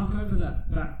you could knock over that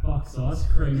fat box ice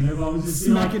cream and everyone would just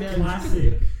be Smack like, it out.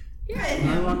 classic.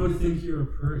 Yeah. No one would think you're a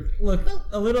prick. Look,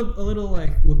 a little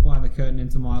like look behind the curtain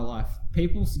into my life.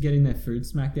 People getting their food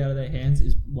smacked out of their hands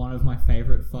is one of my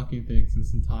favorite fucking things in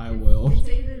this entire world. It's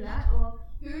either that or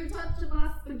who touched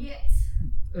my spaghetti?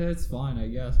 It's fine, I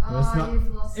guess. But it's Oh, not,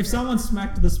 you've lost if it. someone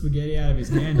smacked the spaghetti out of his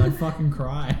hand, I'd fucking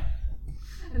cry.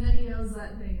 And then he yells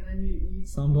that thing, and then you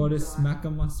Somebody you die.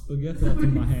 smacking my spaghetti out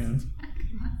of my hand.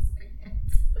 My spaghetti.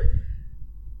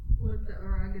 With the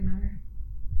oregano.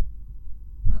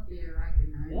 Not the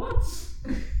oregano. What?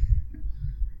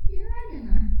 The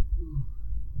oregano.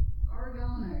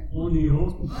 Oregano.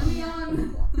 Onion.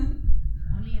 Onion.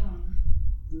 Onion.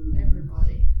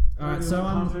 Everybody. Alright, so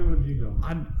Cartoon, what did you go?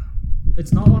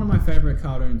 it's not one of my favorite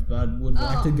cartoons, but I would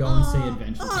like to go and see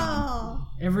Adventure Time. Oh.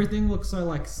 Everything looks so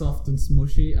like soft and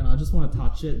smushy, and I just want to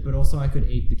touch it, but also I could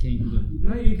eat the kingdom.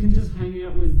 No, you can just hang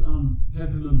out with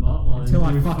Peppermint Butler Until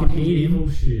I and do fucking eat him. evil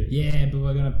shit. Yeah, but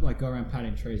we're gonna like go around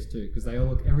patting trees too, because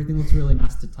everything looks really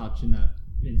nice to touch in that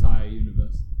entire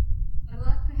universe. I'd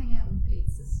like to hang out with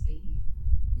Pizza Steve.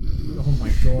 Oh my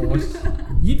gosh.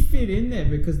 You'd fit in there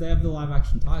because they have the live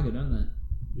action tiger, don't they?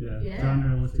 Yeah, Yeah. giant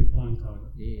realistic flying tiger.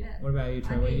 Yeah. Yeah. What about you,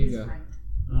 Trey? I'd Where be do you his go?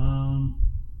 friend.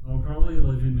 I'll probably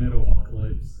live in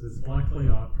Metalocalypse. It's likely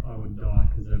I would die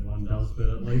because everyone does, but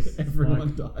at least Everyone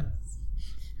like, dies.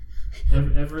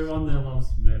 everyone there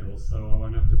loves metal, so I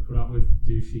won't have to put up with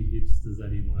douchey hipsters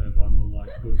anymore. Everyone will like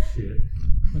good shit.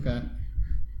 Okay.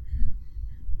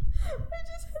 I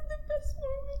just had the best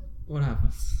moment. What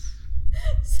happens?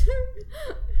 So,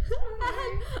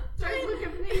 Don't look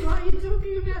at me while you're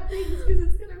talking about things because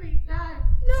it's gonna be bad.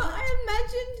 No, I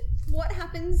imagined what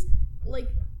happens like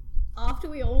after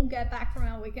we all get back from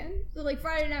our weekend. So like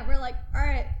Friday night, we're like, all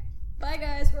right, bye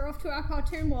guys, we're off to our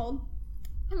cartoon world,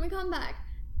 and we come back,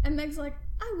 and Meg's like,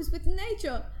 I was with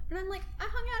nature, and I'm like, I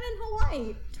hung out in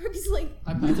Hawaii. Toby's like,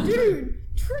 I bet- dude,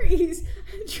 trees.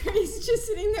 Trey's just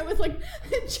sitting there with like a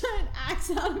giant axe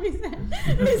out of his hand,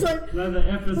 and he's like, No,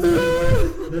 the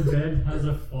episode where the bed has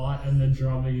a fight and the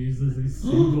drummer uses his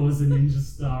cymbal as a ninja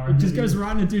star. It And just then goes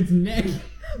right in a dude's neck.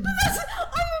 but that's,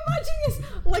 I'm imagining this,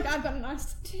 like, I've got a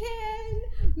nice tan,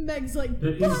 Meg's like, But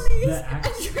is bunnies, the and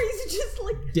axe- Trey's just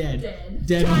like, Dead. Dead.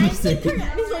 Dead on the giant stick. and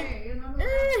he's like, No, you're not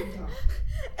allowed to talk.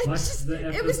 it's Like just, the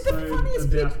it was the episode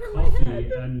funniest about picture in my coffee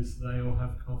head. and they all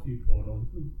have coffee poured on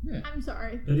them. Yeah. I'm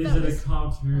sorry. But is that it was- a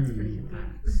That's pretty cartoon good.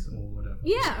 axe or whatever?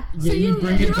 Yeah. Yeah, So you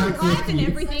bring it you're back alive with and you.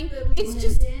 everything. It's like the It's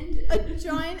just legend. a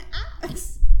giant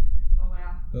axe. Oh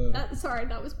wow. Sorry,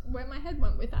 that was where my head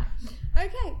went with that.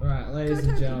 Okay. Alright, ladies Go, and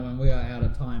Toby. gentlemen, we are out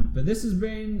of time. But this has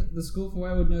been the School for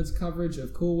Wayward Nerds coverage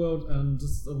of Cool World and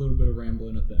just a little bit of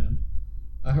rambling at the end.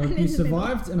 I hope And you in the middle.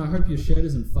 survived, and I hope your shirt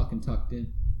isn't fucking tucked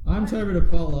in. I'm Toby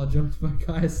DePaulo, joined by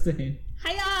Kaya Steen,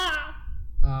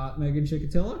 Hiya! Megan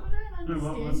Chickatickle. I don't No,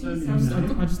 understand what's her you name?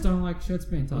 sometimes. I just don't like shirts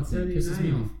being tucked What's in. her It pisses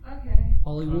me name? off. Okay.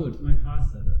 Hollywood. Mackay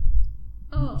said it.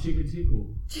 Oh.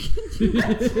 Chickatickle.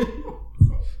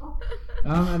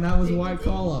 And that was White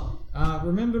Collar.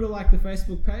 Remember to like the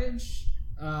Facebook page,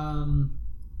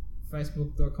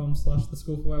 facebook.com/the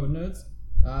School for Wayward Nerds.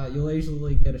 You'll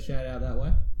easily get a shout out that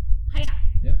way. Hiya!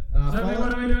 Yep. Toby,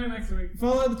 what are we doing next week?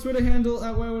 Follow the Twitter handle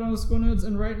at wayward_nerds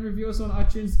and rate and review us on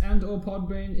iTunes and or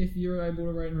Podbean if you're able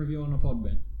to rate and review on a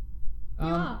Podbean.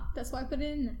 Yeah, that's why I put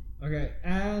it in there. Okay,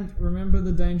 and remember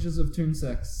the dangers of toon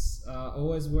sex.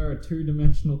 Always wear a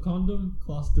 2-dimensional condom.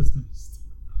 Class dismissed.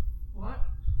 What?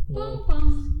 Bum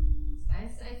bum. Stay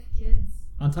safe, kids.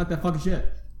 Untuck that fucking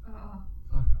shit. Oh.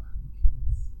 Fuck off,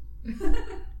 kids.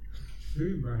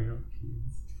 Who bring up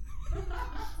kids?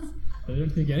 I don't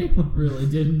think anyone really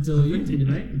did until you did.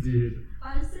 Nate did.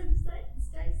 I said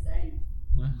stay safe.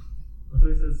 Wow. I thought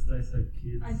you said stay safe,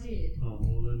 kids. I did. Oh,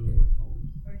 well then we're fine.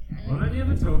 Okay. Why don't you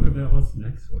ever talk about what's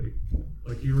next week?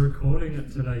 Like you're recording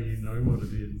it today, you know what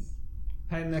it is.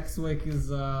 Hey, next week is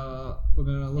we're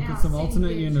gonna look Our at some sing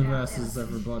alternate bitch, universes, our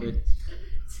everybody.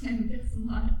 Send us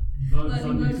light. Bugs Bloody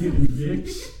on your Moses. titties,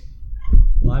 bitch.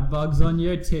 Light bugs on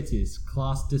your titties.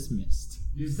 Class dismissed.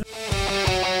 You said